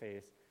flies in the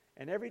face.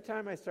 And every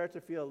time I start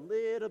to feel a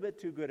little bit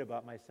too good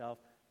about myself,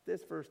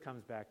 this verse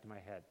comes back to my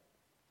head.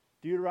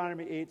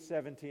 Deuteronomy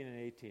 8:17 and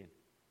 18.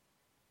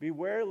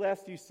 Beware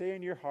lest you say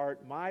in your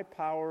heart, my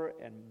power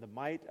and the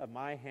might of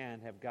my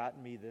hand have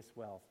gotten me this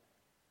wealth.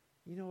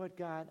 You know what,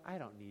 God? I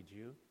don't need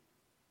you.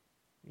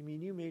 I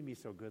mean, you made me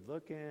so good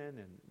looking,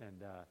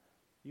 and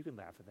you can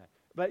laugh at that.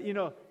 But,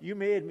 you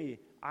made me,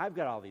 I've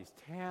got all these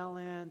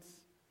talents.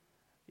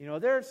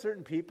 There are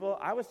certain people.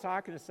 I was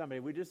talking to somebody.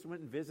 We just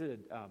went and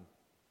visited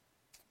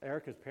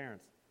Erica's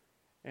parents,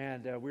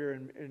 and we were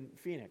in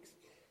Phoenix.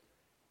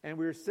 And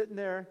we were sitting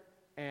there,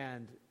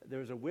 and there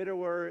was a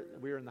widower.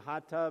 We were in the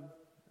hot tub,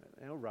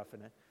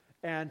 roughing it.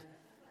 And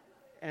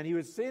he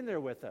was sitting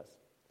there with us.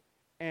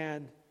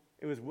 And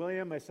it was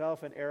William,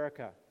 myself, and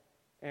Erica.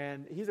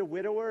 And he's a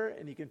widower,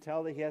 and you can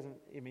tell that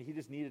he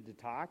just needed to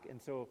talk.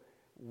 And so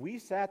we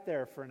sat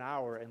there for an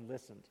hour and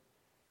listened,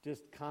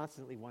 just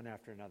constantly one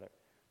after another.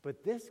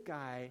 But this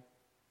guy,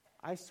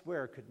 I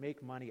swear, could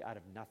make money out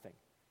of nothing.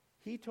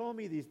 He told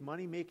me these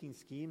money-making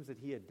schemes that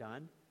he had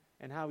done,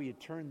 and how he had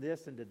turned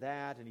this into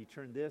that, and he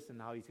turned this,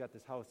 and how he's got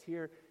this house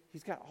here.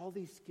 He's got all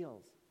these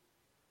skills.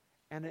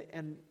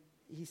 And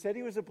he said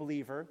he was a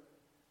believer,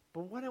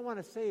 but what I want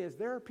to say is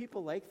there are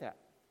people like that.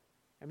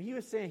 I mean, he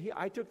was saying,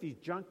 I took these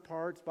junk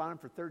parts, bought them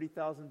for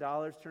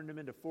 $30,000, turned them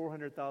into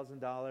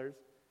 $400,000.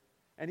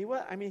 And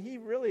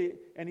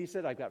he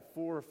said, I've got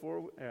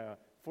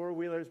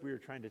four-wheelers. We were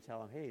trying to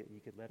tell him, hey, you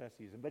could let us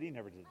use them, but he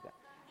never did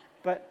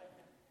that.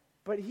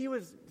 But he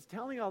was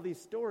telling all these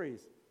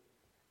stories,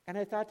 and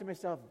I thought to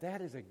myself,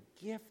 that is a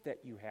gift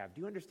that you have.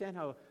 Do you understand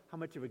how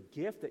much of a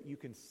gift that you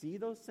can see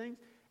those things?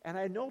 And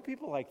I know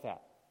people like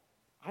that.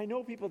 I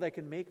know people that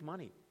can make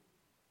money.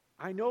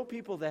 I know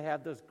people that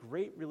have those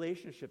great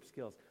relationship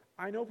skills.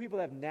 I know people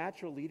that have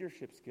natural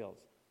leadership skills.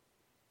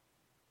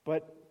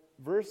 But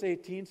verse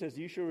 18 says,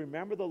 you shall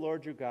remember the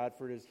Lord your God,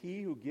 for it is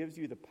he who gives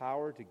you the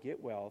power to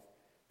get wealth,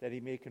 that he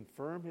may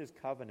confirm his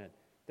covenant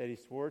that he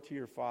swore to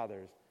your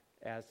fathers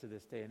as to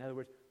this day. In other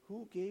words,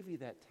 who gave you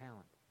that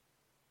talent?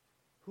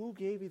 Who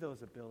gave you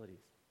those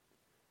abilities?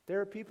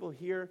 There are people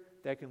here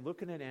that can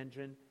look at an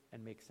engine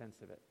and make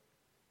sense of it.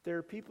 There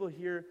are people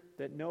here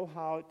that know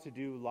how to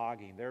do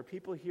logging. There are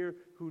people here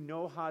who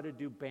know how to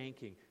do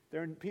banking.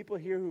 There are people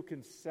here who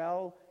can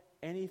sell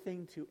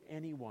anything to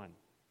anyone.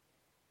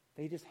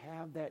 They just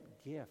have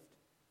that gift.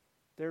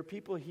 There are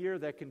people here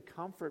that can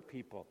comfort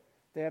people.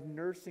 They have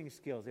nursing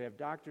skills. They have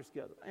doctor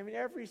skills. I mean,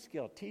 every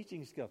skill,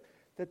 teaching skills,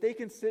 that they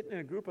can sit in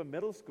a group of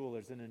middle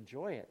schoolers and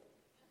enjoy it.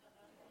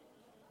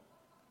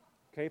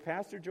 Okay,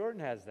 Pastor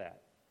Jordan has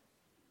that.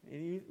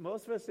 And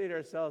most of us say to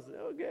ourselves,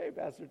 okay,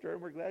 Pastor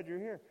Jordan, we're glad you're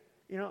here.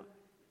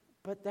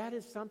 But that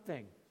is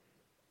something.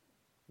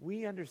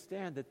 We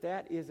understand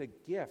that is a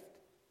gift.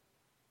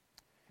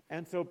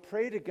 And so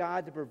pray to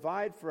God to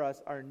provide for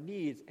us our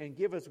needs and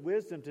give us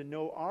wisdom to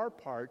know our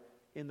part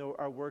in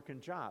our work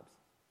and jobs.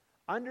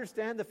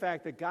 Understand the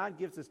fact that God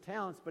gives us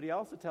talents, but he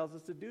also tells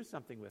us to do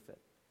something with it.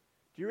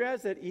 Do you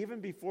realize that even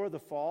before the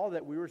fall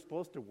that we were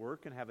supposed to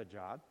work and have a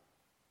job?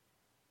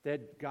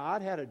 That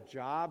God had a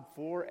job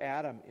for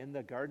Adam in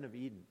the Garden of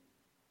Eden.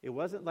 It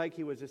wasn't like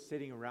he was just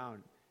sitting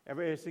around.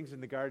 Everybody thinks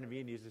in the Garden of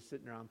Eden, he's just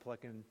sitting around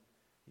plucking,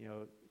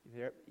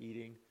 there,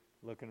 eating,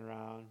 looking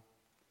around.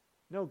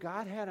 No,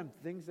 God had him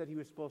things that he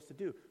was supposed to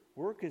do.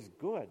 Work is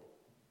good.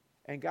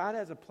 And God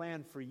has a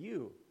plan for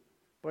you.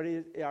 But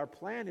our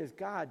plan is,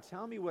 God,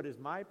 tell me what is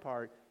my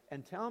part,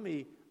 and tell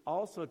me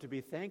also to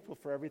be thankful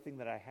for everything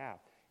that I have.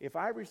 If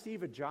I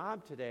receive a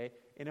job today,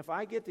 and if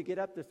I get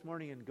up this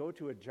morning and go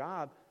to a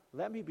job,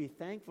 let me be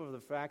thankful for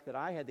the fact that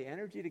I had the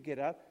energy to get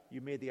up.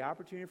 You made the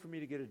opportunity for me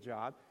to get a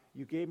job.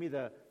 You gave me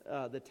the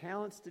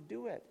talents to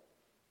do it.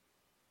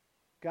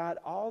 God,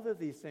 all of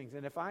these things.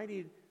 And if I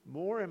need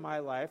more in my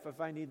life, if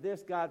I need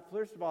this, God,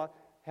 first of all,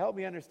 help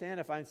me understand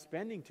if I'm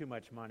spending too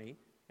much money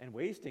and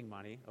wasting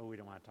money. Oh, we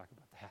don't want to talk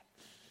about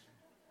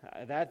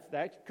that.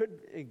 That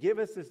could give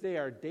us this day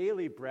our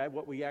daily bread,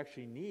 what we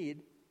actually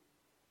need.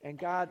 And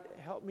God,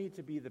 help me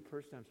to be the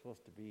person I'm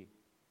supposed to be.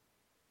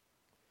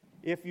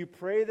 If you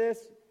pray this,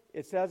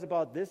 it says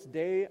about this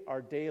day,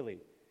 our daily.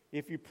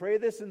 If you pray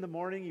this in the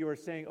morning, you are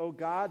saying, oh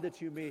God,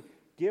 that you may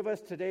give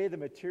us today the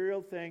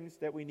material things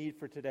that we need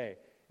for today.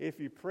 If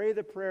you pray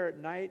the prayer at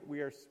night, we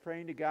are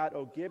praying to God,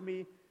 oh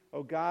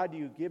God,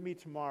 you give me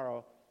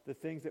tomorrow the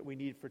things that we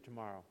need for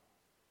tomorrow.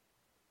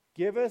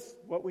 Give us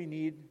what we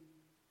need,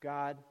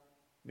 God.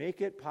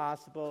 Make it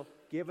possible.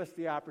 Give us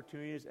the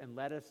opportunities and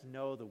let us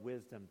know the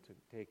wisdom to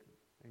take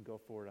and go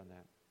forward on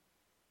that.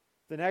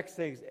 The next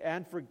thing,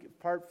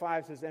 part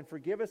 5 says, and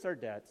forgive us our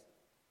debts,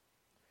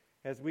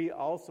 as we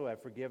also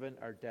have forgiven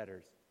our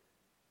debtors.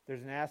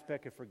 There's an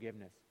aspect of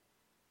forgiveness.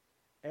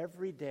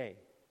 Every day,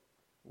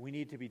 we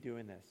need to be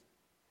doing this.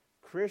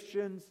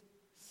 Christians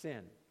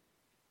sin.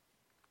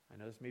 I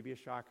know this may be a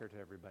shocker to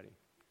everybody,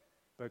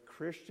 but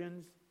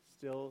Christians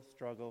still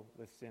struggle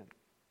with sin.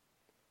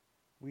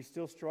 We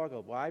still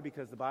struggle. Why?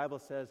 Because the Bible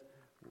says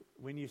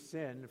when you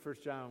sin, 1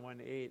 John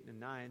 1:8 and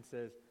 9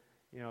 says,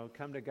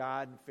 come to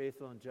God and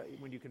faithful and just.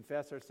 When you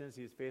confess our sins,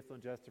 he is faithful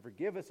and just to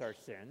forgive us our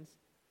sins.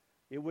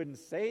 It wouldn't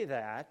say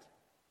that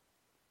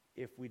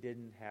if we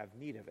didn't have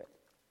need of it.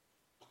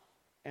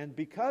 And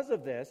because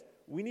of this,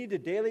 we need to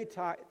daily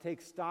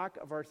take stock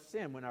of our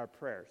sin in our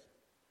prayers.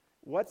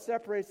 What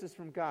separates us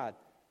from God?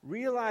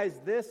 Realize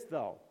this,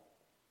 though.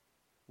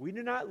 We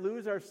do not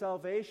lose our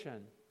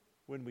salvation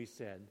when we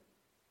sin,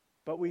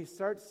 but we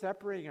start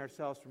separating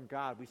ourselves from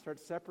God. We start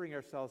separating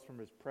ourselves from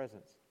His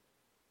presence.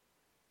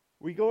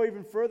 We go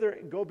even further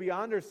and go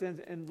beyond our sins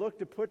and look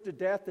to put to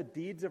death the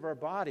deeds of our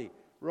body.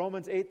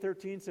 Romans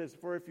 8:13 says,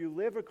 "For if you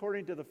live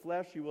according to the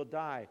flesh, you will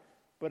die.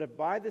 But if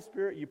by the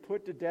Spirit you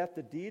put to death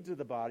the deeds of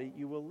the body,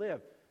 you will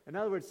live." In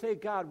other words, say,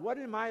 God, what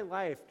in my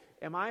life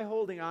am I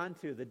holding on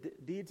to, the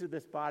deeds of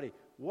this body?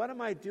 What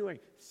am I doing?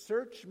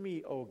 Search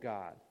me, O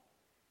God.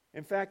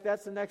 In fact,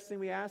 that's the next thing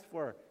we ask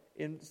for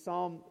in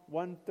Psalm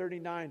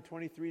 139,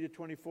 23 to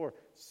 24.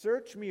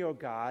 Search me, O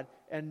God,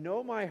 and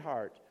know my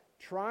heart.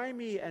 Try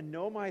me and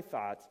know my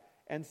thoughts,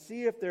 and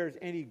see if there's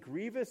any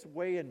grievous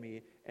way in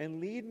me, and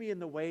lead me in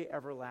the way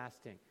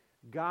everlasting.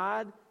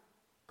 God,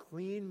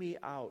 clean me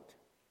out.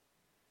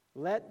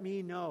 Let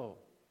me know.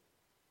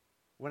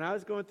 When I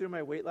was going through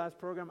my weight loss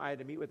program, I had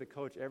to meet with a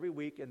coach every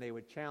week, and they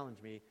would challenge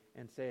me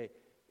and say,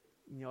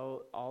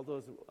 all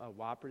those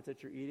Whoppers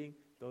that you're eating,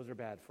 those are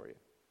bad for you.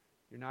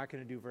 You're not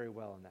going to do very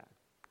well in that.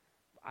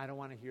 I don't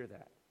want to hear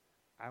that.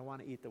 I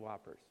want to eat the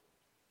Whoppers.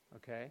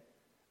 Okay?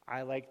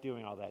 I like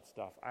doing all that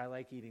stuff. I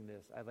like eating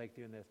this. I like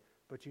doing this.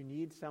 But you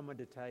need someone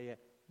to tell you,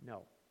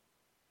 no,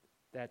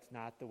 that's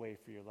not the way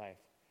for your life.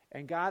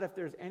 And God, if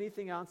there's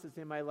anything else that's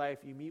in my life,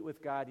 you meet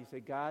with God, you say,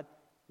 God,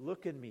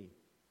 look at me.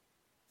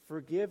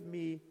 Forgive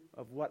me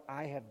of what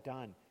I have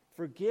done.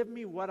 Forgive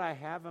me what I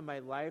have in my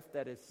life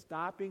that is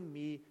stopping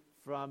me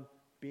from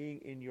being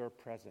in your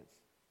presence.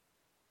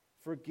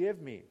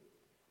 Forgive me.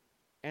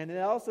 And it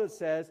also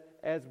says,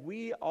 as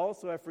we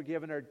also have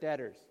forgiven our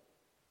debtors.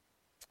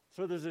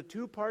 So there's a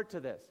two-part to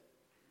this.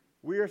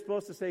 We are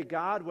supposed to say,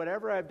 God,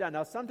 whatever I've done.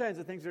 Now, sometimes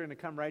the things are going to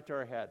come right to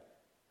our head.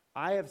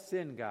 I have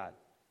sinned, God.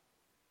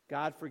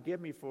 God, forgive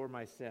me for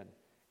my sin.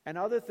 And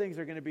other things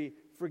are going to be,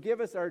 forgive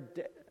us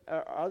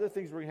other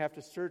things we're going to have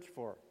to search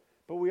for.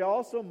 But we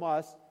also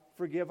must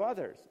forgive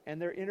others,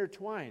 and they're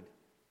intertwined.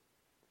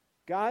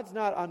 God's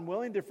not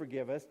unwilling to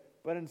forgive us,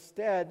 but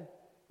instead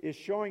is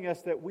showing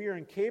us that we are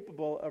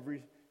incapable of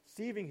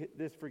receiving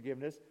this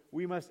forgiveness.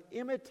 We must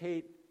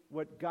imitate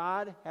what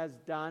God has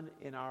done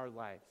in our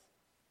lives.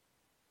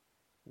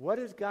 What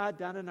has God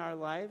done in our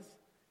lives?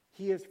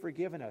 He has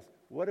forgiven us.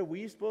 What are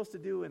we supposed to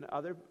do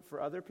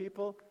for other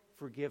people?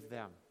 Forgive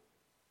them.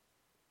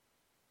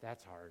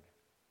 That's hard.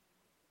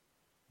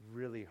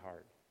 Really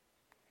hard.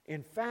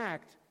 In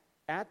fact,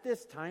 at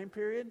this time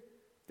period,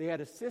 they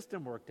had a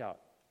system worked out.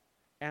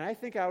 And I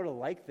think I would have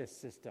liked this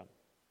system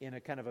in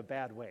a kind of a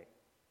bad way.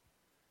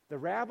 The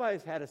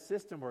rabbis had a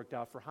system worked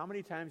out for how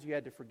many times you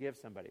had to forgive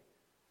somebody.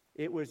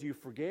 It was you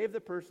forgave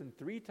the person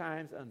 3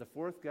 times, and the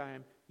 4th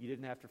time, you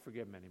didn't have to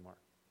forgive them anymore.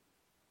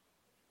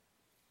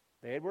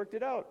 They had worked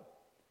it out.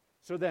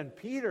 So then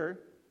Peter,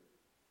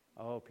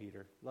 love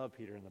Peter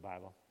in the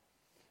Bible.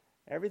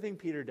 Everything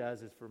Peter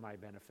does is for my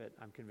benefit.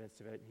 I'm convinced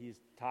of it. He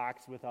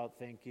talks without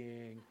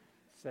thinking,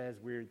 says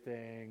weird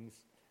things,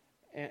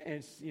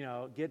 and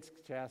gets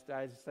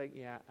chastised. It's like,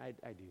 yeah, I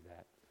do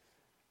that.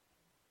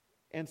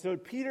 And so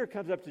Peter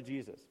comes up to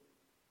Jesus,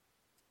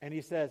 and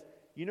he says,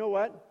 you know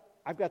what?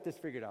 I've got this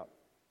figured out.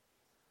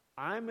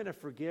 I'm going to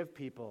forgive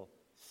people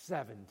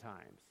 7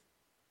 times.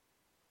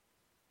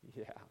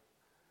 Yeah.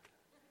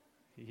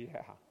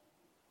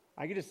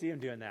 I get to see him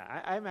doing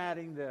that. I'm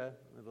adding the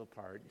little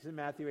part. It's in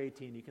Matthew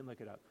 18. You can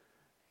look it up.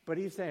 But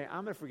he's saying,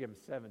 I'm going to forgive him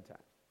 7 times.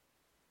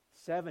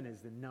 7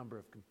 is the number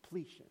of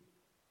completion,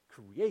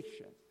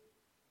 creation.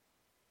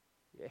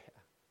 Yeah.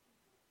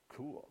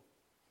 Cool.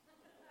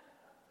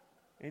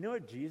 And you know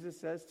what Jesus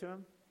says to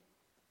him?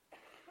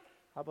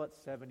 How about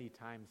 70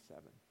 times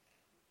 7?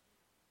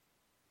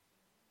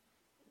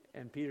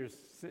 And Peter's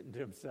sitting to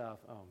himself,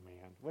 oh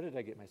man, what did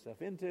I get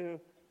myself into?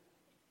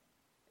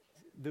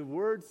 The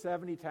word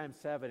 70 times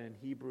 7 in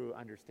Hebrew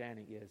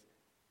understanding is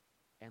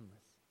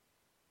endless.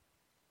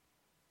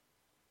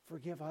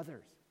 Forgive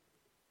others.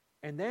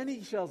 And then he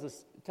tells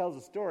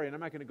a story, and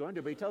I'm not going to go into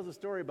it, but he tells a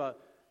story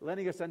about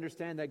letting us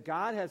understand that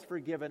God has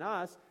forgiven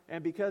us,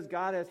 and because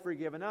God has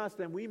forgiven us,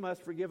 then we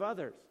must forgive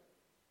others.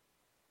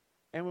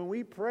 And when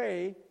we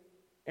pray,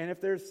 and if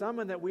there's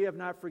someone that we have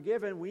not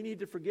forgiven, we need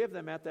to forgive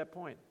them at that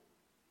point.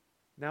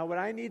 Now, what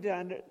I need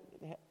to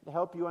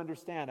help you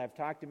understand, I've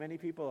talked to many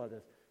people about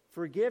this,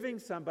 forgiving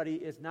somebody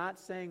is not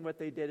saying what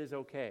they did is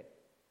okay.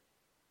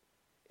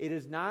 It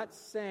is not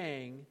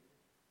saying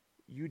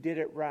you did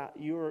it right,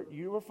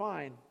 you were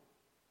fine.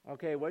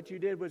 Okay, what you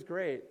did was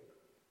great.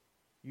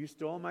 You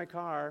stole my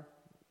car.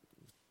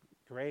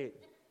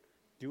 Great.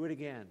 Do it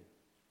again.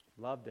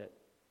 Loved it.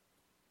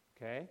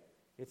 Okay?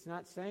 It's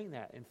not saying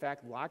that. In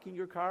fact, locking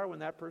your car when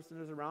that person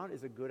is around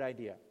is a good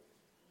idea.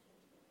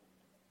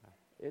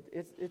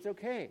 It's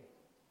okay.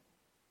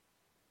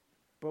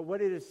 But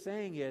what it is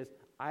saying is,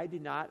 I do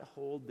not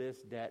hold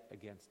this debt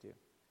against you.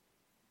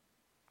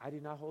 I do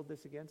not hold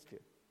this against you.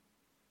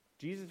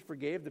 Jesus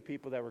forgave the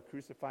people that were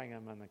crucifying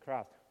him on the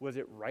cross. Was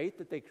it right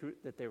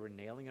that they were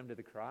nailing him to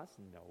the cross?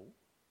 No.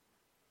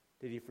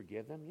 Did he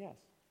forgive them? Yes.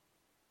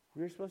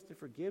 We're supposed to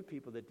forgive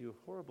people that do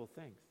horrible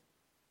things.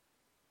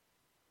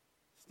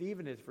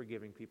 Stephen is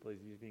forgiving people as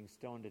he's being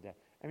stoned to death.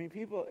 I mean,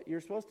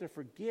 you're supposed to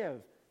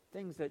forgive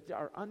things that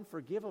are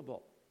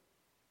unforgivable.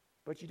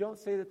 But you don't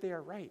say that they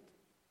are right.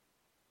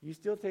 You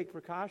still take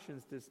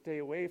precautions to stay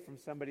away from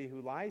somebody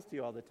who lies to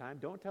you all the time.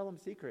 Don't tell them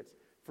secrets.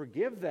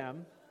 Forgive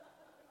them.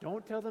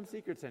 Don't tell them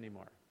secrets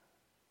anymore.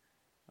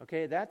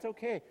 Okay, that's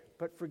okay.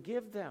 But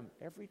forgive them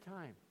every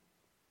time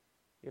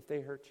if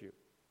they hurt you.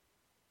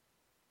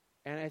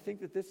 And I think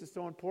that this is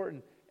so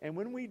important. And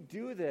when we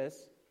do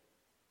this,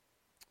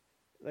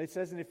 it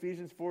says in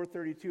Ephesians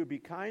 4:32, be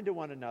kind to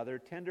one another,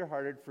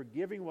 tenderhearted,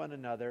 forgiving one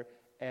another,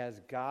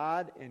 as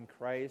God in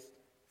Christ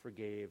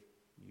forgave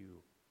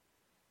you.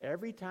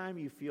 Every time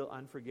you feel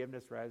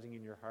unforgiveness rising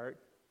in your heart,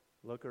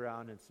 look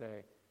around and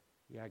say,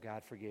 yeah,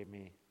 God forgave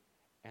me.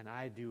 And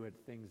I do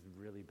things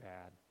really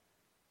bad.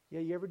 Yeah,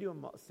 you ever do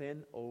a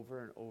sin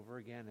over and over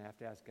again and have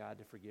to ask God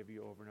to forgive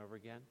you over and over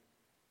again?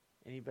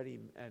 Anybody,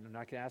 and I'm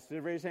not going to ask you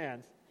to raise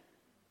hands,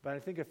 but I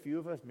think a few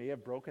of us may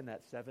have broken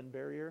that 7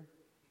 barrier.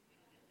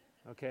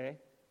 Okay?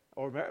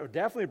 Or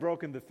definitely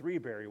broken the 3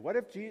 barrier. What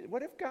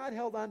if God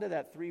held on to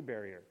that 3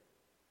 barrier?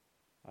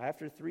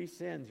 After 3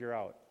 sins, you're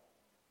out.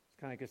 It's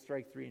kind of like a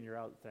strike 3 and you're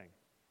out thing.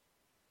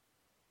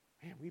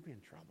 Man, we'd be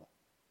in trouble.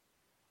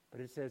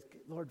 But it says,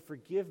 Lord,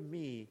 forgive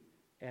me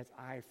as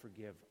I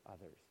forgive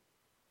others.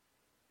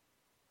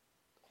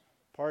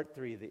 Part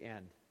 3, the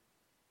end.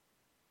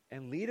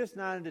 And lead us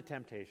not into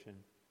temptation,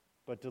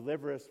 but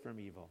deliver us from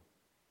evil.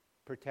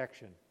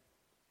 Protection.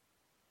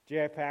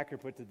 J.I. Packer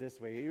puts it this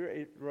way.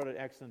 He wrote an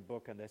excellent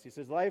book on this. He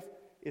says, life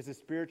is a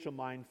spiritual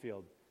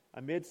minefield.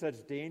 Amid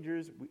such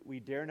dangers, we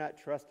dare not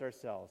trust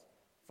ourselves.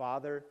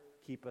 Father,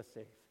 keep us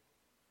safe.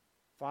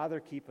 Father,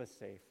 keep us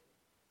safe.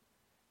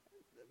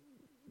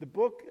 The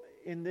book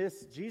in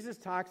this, Jesus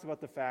talks about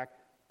the fact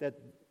that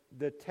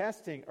the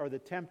testing or the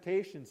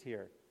temptations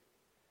here,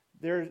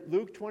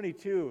 Luke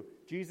 22,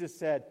 Jesus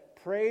said,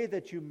 pray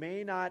that you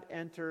may not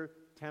enter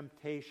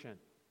temptation.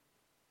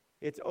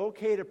 It's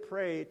okay to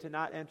pray to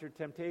not enter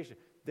temptation.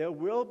 There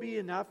will be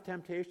enough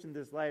temptation in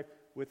this life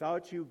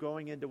without you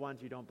going into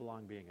ones you don't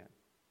belong being in.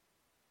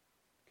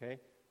 Okay?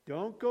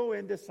 Don't go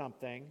into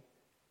something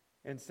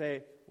and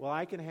say, well,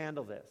 I can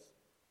handle this.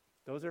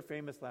 Those are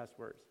famous last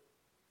words.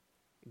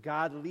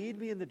 God, lead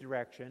me in the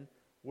direction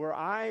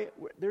where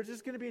there's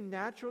just going to be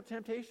natural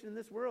temptation in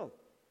this world.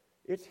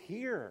 It's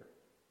here.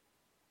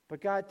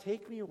 But God,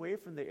 take me away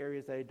from the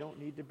areas that I don't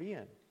need to be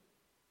in.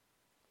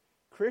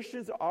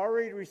 Christians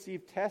already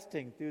receive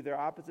testing through their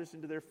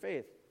opposition to their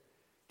faith.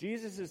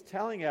 Jesus is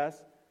telling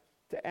us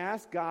to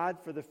ask God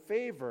for the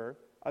favor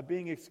of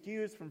being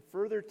excused from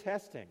further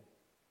testing.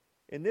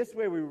 In this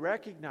way, we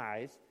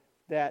recognize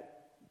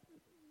that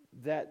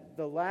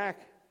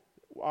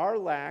our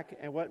lack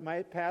and what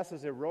might pass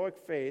as heroic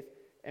faith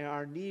and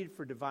our need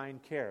for divine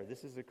care.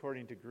 This is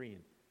according to Green.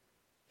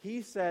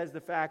 He says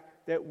the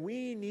fact that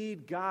we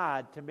need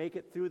God to make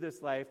it through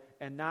this life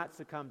and not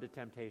succumb to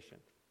temptation.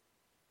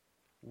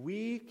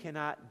 We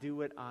cannot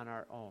do it on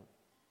our own.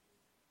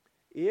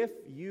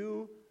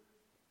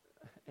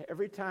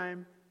 Every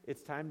time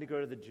it's time to go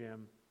to the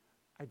gym,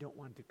 I don't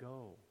want to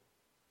go.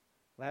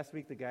 Last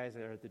week, the guys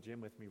that are at the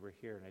gym with me were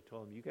here, and I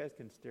told them, you guys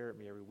can stare at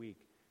me every week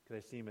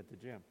because I see them at the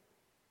gym.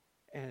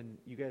 And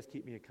you guys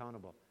keep me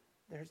accountable.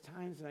 There's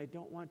times when I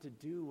don't want to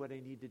do what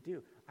I need to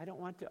do. I don't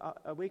want to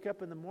I wake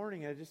up in the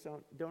morning and I just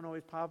don't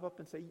always pop up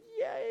and say,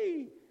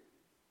 yay,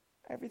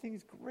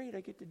 everything's great, I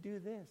get to do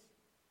this.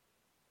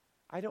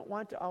 I don't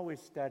want to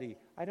always study.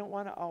 I don't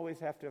want to always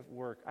have to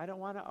work. I don't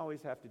want to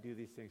always have to do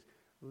these things.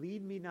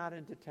 Lead me not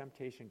into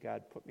temptation,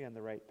 God. Put me on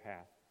the right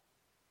path.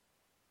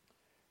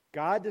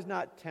 God does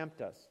not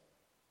tempt us.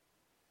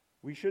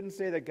 We shouldn't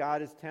say that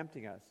God is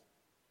tempting us.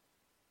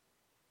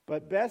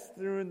 But best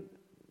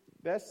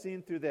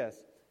seen through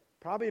this.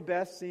 Probably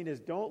best seen is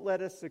don't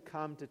let us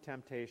succumb to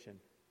temptation.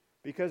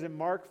 Because in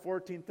Mark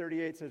 14:38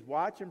 it says,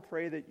 watch and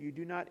pray that you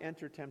do not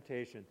enter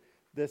temptation.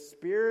 The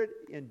spirit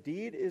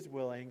indeed is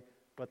willing,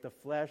 but the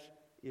flesh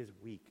is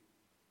weak.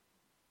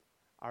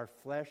 Our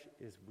flesh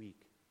is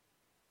weak.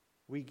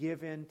 We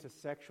give in to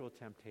sexual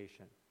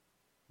temptation.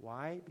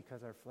 Why?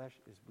 Because our flesh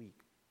is weak.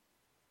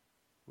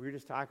 We were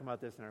just talking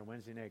about this in our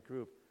Wednesday night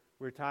group.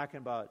 We were talking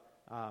about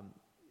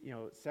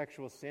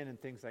sexual sin and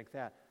things like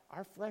that.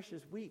 Our flesh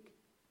is weak.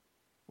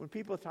 When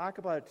people talk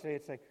about it today,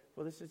 it's like,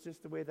 well, this is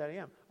just the way that I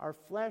am. Our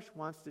flesh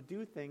wants to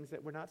do things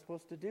that we're not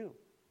supposed to do.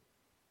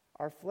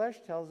 Our flesh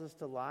tells us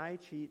to lie,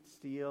 cheat,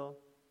 steal,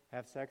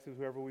 have sex with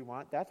whoever we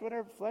want. That's what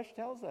our flesh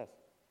tells us.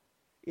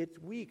 It's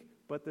weak,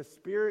 but the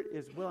spirit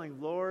is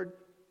willing. Lord,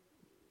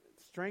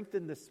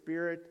 strengthen the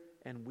spirit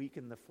and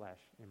weaken the flesh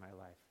in my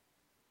life.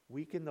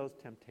 Weaken those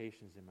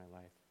temptations in my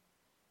life.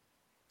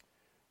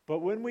 But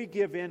when we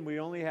give in, we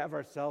only have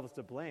ourselves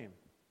to blame.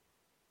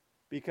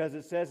 Because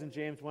it says in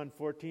James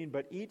 1:14,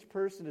 but each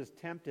person is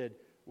tempted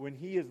when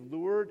he is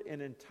lured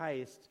and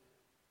enticed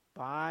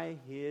by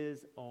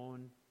his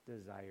own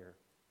desire.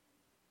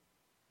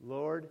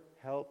 Lord,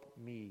 help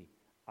me.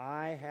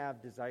 I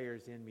have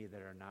desires in me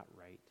that are not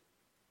right.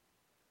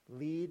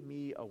 Lead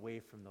me away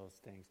from those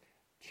things.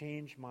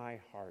 Change my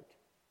heart.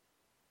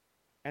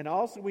 And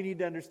also we need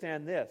to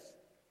understand this,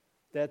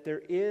 that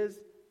there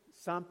is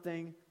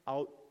something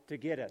out to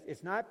get us.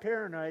 It's not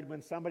paranoid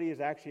when somebody is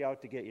actually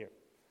out to get you.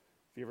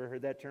 Have you ever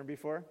heard that term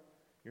before?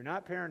 You're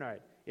not paranoid.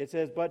 It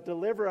says, but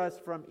deliver us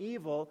from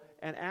evil,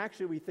 and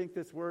actually we think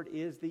this word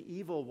is the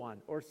evil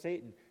one, or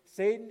Satan.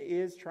 Satan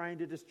is trying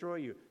to destroy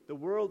you. The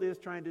world is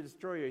trying to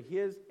destroy you.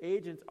 His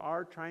agents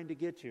are trying to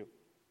get you.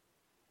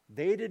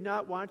 They did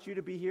not want you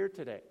to be here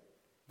today.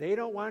 They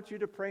don't want you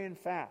to pray and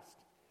fast.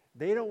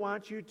 They don't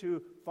want you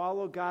to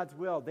follow God's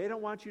will. They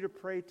don't want you to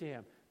pray to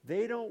Him.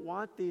 They don't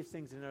want these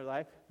things in their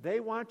life. They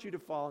want you to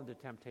fall into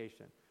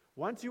temptation.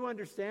 Once you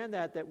understand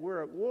that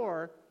we're at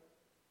war,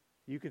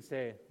 you can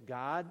say,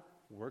 God,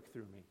 work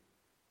through me.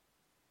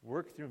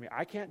 Work through me.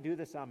 I can't do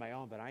this on my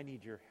own, but I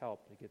need your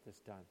help to get this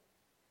done.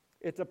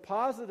 It's a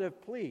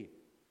positive plea.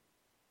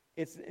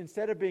 It's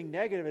instead of being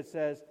negative, it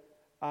says,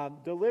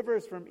 deliver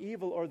us from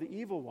evil or the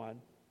evil one.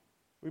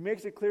 It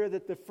makes it clear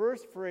that the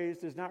first phrase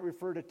does not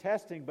refer to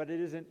testing, but it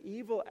is an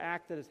evil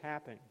act that is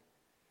happening.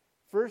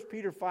 1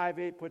 Peter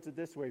 5:8 puts it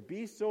this way,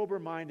 be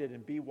sober-minded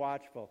and be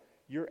watchful.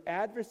 Your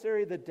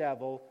adversary, the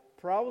devil,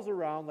 prowls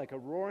around like a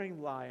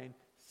roaring lion,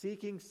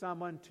 seeking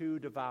someone to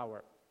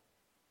devour.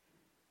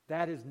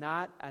 That is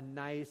not a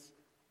nice,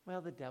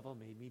 well, the devil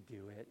made me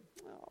do it.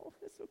 Oh,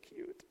 that's so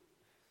cute.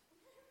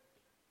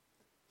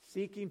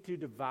 Seeking to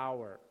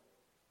devour,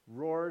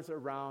 roars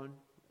around.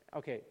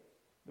 Okay,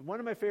 one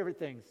of my favorite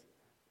things,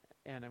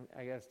 and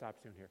I got to stop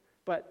soon here,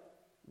 but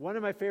one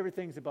of my favorite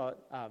things about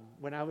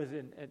when I was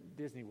at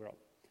Disney World,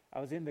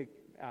 I was in the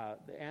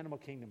Animal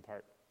Kingdom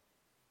part,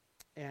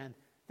 and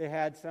they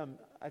had some,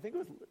 I think it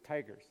was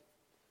tigers.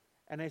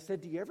 And I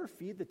said, do you ever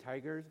feed the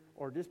tigers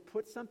or just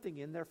put something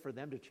in there for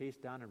them to chase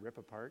down and rip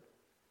apart?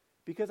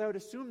 Because I would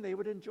assume they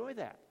would enjoy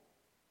that.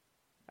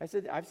 I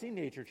said, I've seen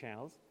nature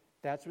channels.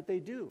 That's what they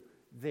do.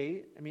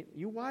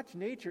 You watch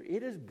nature,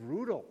 it is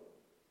brutal.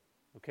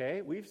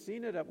 Okay? We've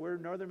seen it we're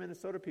Northern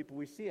Minnesota people,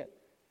 we see it.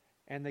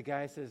 And the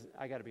guy says,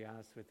 I got to be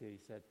honest with you. He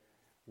said,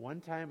 one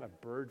time a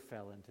bird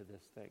fell into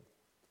this thing.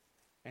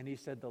 And he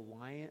said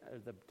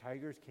the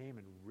tigers came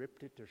and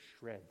ripped it to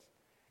shreds.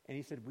 And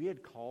he said, we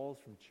had calls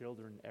from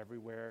children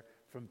everywhere,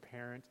 from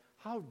parents.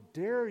 How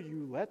dare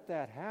you let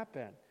that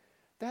happen?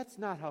 That's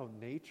not how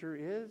nature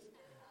is.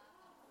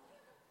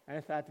 And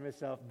I thought to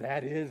myself,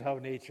 that is how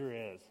nature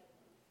is.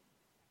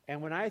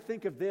 And when I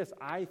think of this,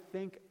 I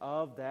think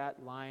of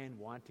that lion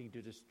wanting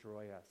to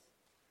destroy us.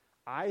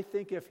 I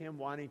think of him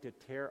wanting to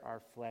tear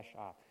our flesh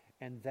off.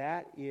 And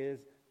that is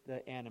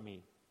the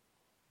enemy.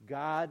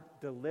 God,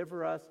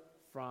 deliver us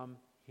from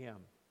him.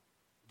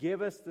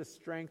 Give us the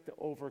strength to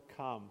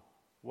overcome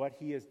what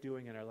he is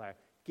doing in our life.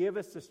 Give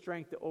us the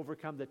strength to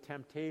overcome the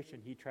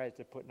temptation he tries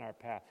to put in our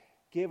path.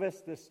 Give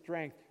us the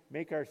strength,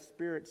 make our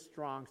spirit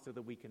strong so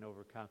that we can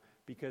overcome.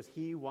 Because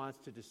he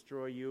wants to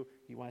destroy you.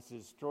 He wants to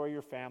destroy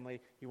your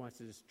family. He wants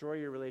to destroy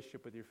your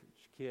relationship with your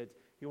kids.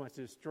 He wants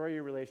to destroy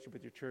your relationship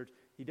with your church.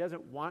 He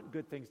doesn't want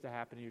good things to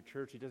happen in your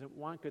church. He doesn't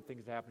want good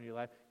things to happen in your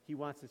life. He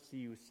wants to see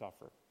you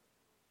suffer.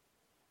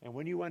 And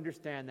when you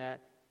understand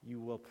that, you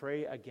will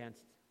pray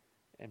against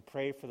and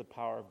pray for the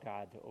power of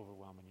God to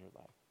overwhelm in your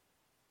life.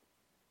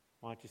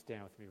 Why don't you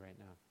stand with me right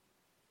now?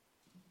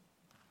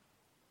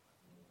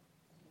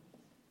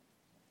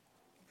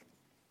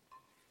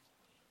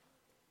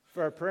 If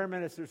our prayer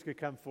ministers could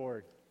come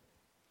forward.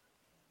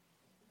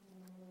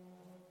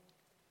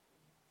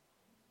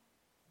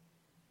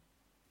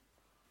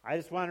 I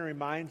just want to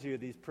remind you,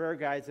 these prayer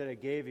guides that I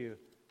gave you,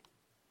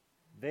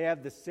 they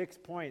have the 6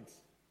 points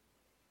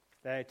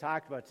that I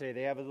talked about today.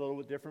 They have a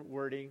little different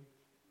wording.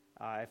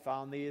 I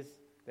found these.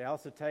 They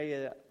also tell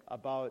you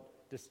about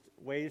just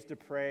ways to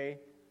pray.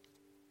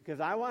 Because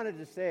I wanted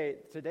to say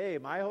today,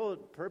 my whole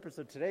purpose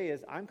of today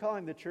is I'm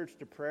calling the church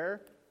to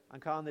prayer. I'm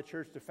calling the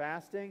church to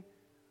fasting.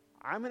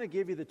 I'm going to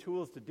give you the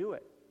tools to do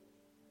it.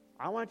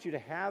 I want you to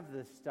have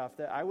this stuff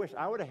that I wish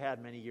I would have had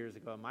many years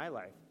ago in my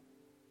life.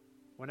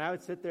 When I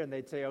would sit there and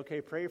they'd say, okay,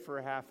 pray for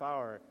a half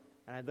hour,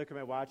 and I'd look at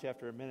my watch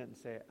after a minute and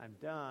say, I'm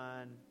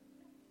done.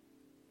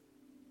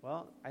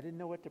 Well, I didn't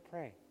know what to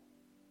pray.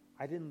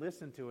 I didn't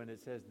listen to it, and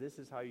it says, this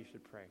is how you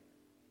should pray.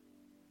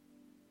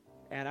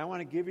 And I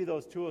want to give you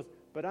those tools,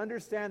 but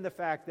understand the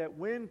fact that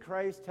when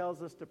Christ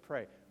tells us to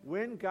pray,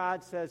 when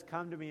God says,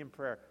 come to me in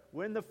prayer,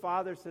 when the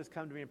Father says,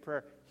 come to me in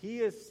prayer, he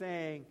is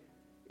saying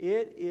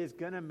it is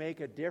going to make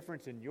a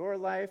difference in your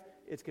life.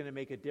 It's going to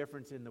make a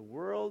difference in the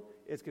world.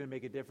 It's going to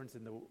make a difference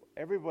in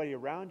everybody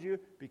around you,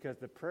 because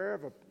the prayer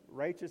of a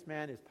righteous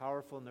man is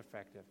powerful and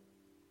effective.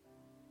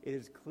 It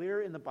is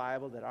clear in the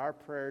Bible that our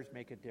prayers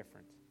make a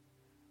difference.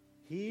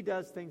 He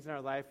does things in our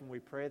life when we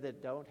pray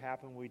that don't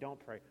happen when we don't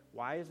pray.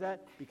 Why is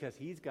that? Because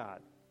he's God.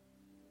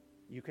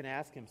 You can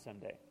ask him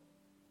someday.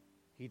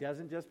 He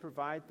doesn't just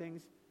provide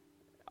things,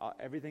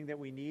 everything that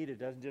we need. It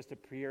doesn't just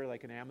appear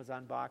like an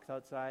Amazon box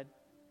outside.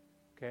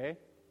 Okay?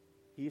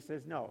 He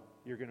says, no,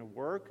 you're going to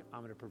work.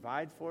 I'm going to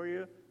provide for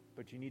you,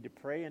 but you need to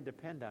pray and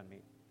depend on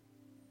me.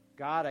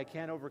 God, I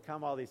can't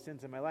overcome all these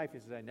sins in my life. He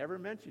says, I never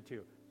meant you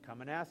to. Come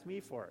and ask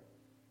me for it.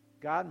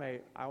 God,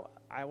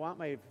 I want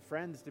my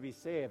friends to be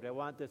saved. I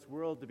want this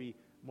world to be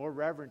more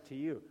reverent to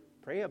you.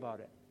 Pray about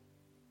it.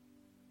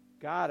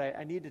 God,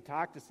 I need to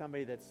talk to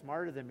somebody that's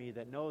smarter than me,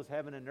 that knows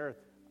heaven and earth,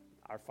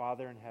 our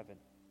Father in heaven.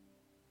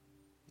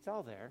 It's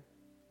all there.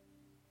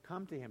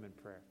 Come to him in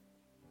prayer.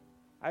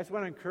 I just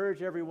want to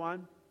encourage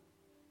everyone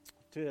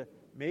to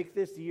make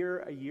this year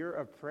a year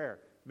of prayer.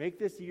 Make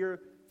this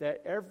year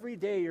that every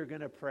day you're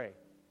going to pray.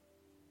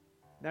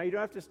 Now, you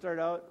don't have to start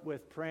out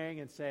with praying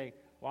and saying,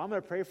 well, I'm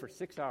going to pray for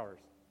 6 hours.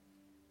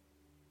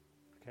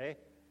 Okay?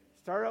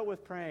 Start out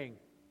with praying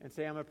and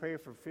say, I'm going to pray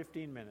for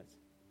 15 minutes.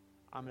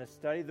 I'm going to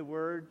study the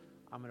Word.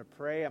 I'm going to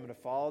pray. I'm going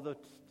to follow the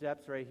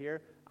steps right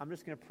here. I'm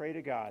just going to pray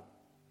to God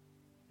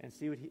and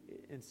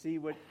see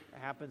what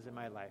happens in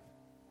my life.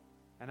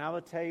 And I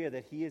will tell you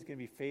that he is going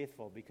to be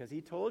faithful because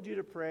he told you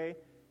to pray,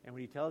 and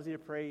when he tells you to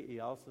pray, he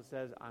also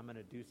says, I'm going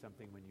to do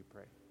something when you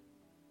pray.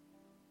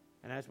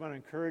 And I just want to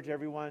encourage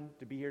everyone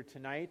to be here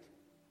tonight,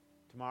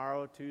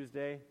 tomorrow,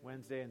 Tuesday,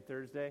 Wednesday, and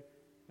Thursday.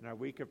 In our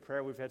week of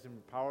prayer, we've had some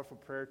powerful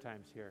prayer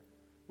times here.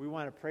 We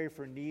want to pray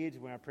for needs.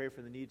 We want to pray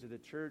for the needs of the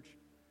church.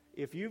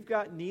 If you've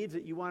got needs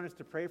that you want us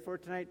to pray for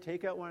tonight,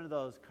 take out one of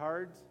those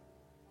cards.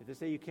 If they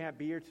say you can't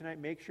be here tonight,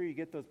 make sure you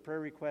get those prayer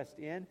requests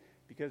in,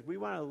 because we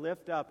want to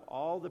lift up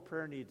all the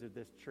prayer needs of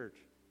this church.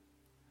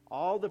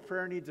 All the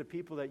prayer needs of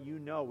people that you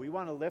know. We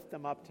want to lift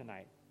them up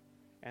tonight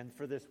and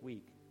for this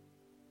week.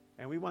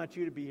 And we want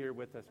you to be here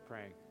with us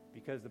praying,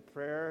 because the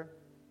prayer,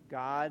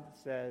 God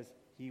says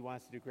he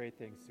wants to do great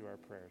things through our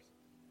prayers.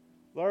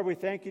 Lord, we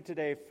thank you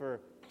today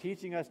for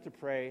teaching us to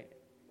pray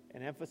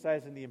and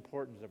emphasizing the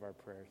importance of our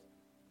prayers.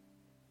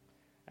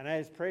 And I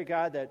just pray,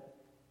 God, that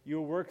you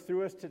will work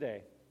through us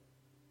today.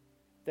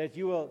 That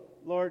you will,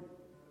 Lord,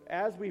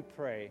 as we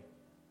pray,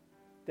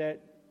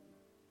 that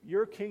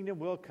your kingdom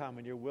will come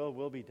and your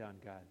will be done,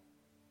 God.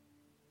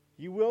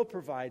 You will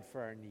provide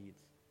for our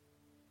needs.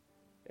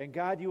 And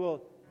God, you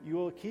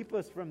will keep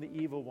us from the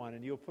evil one,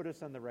 and you'll put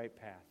us on the right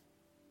path.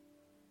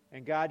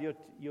 And God,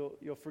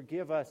 you'll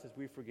forgive us as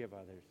we forgive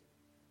others.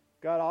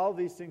 God, all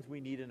these things we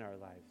need in our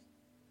lives.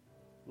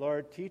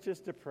 Lord, teach us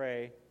to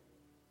pray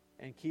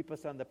and keep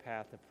us on the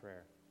path of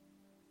prayer.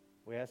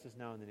 We ask this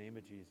now in the name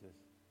of Jesus.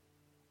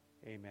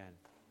 Amen.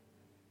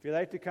 If you'd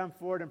like to come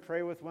forward and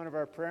pray with one of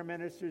our prayer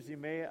ministers, you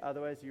may.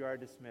 Otherwise, you are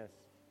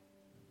dismissed.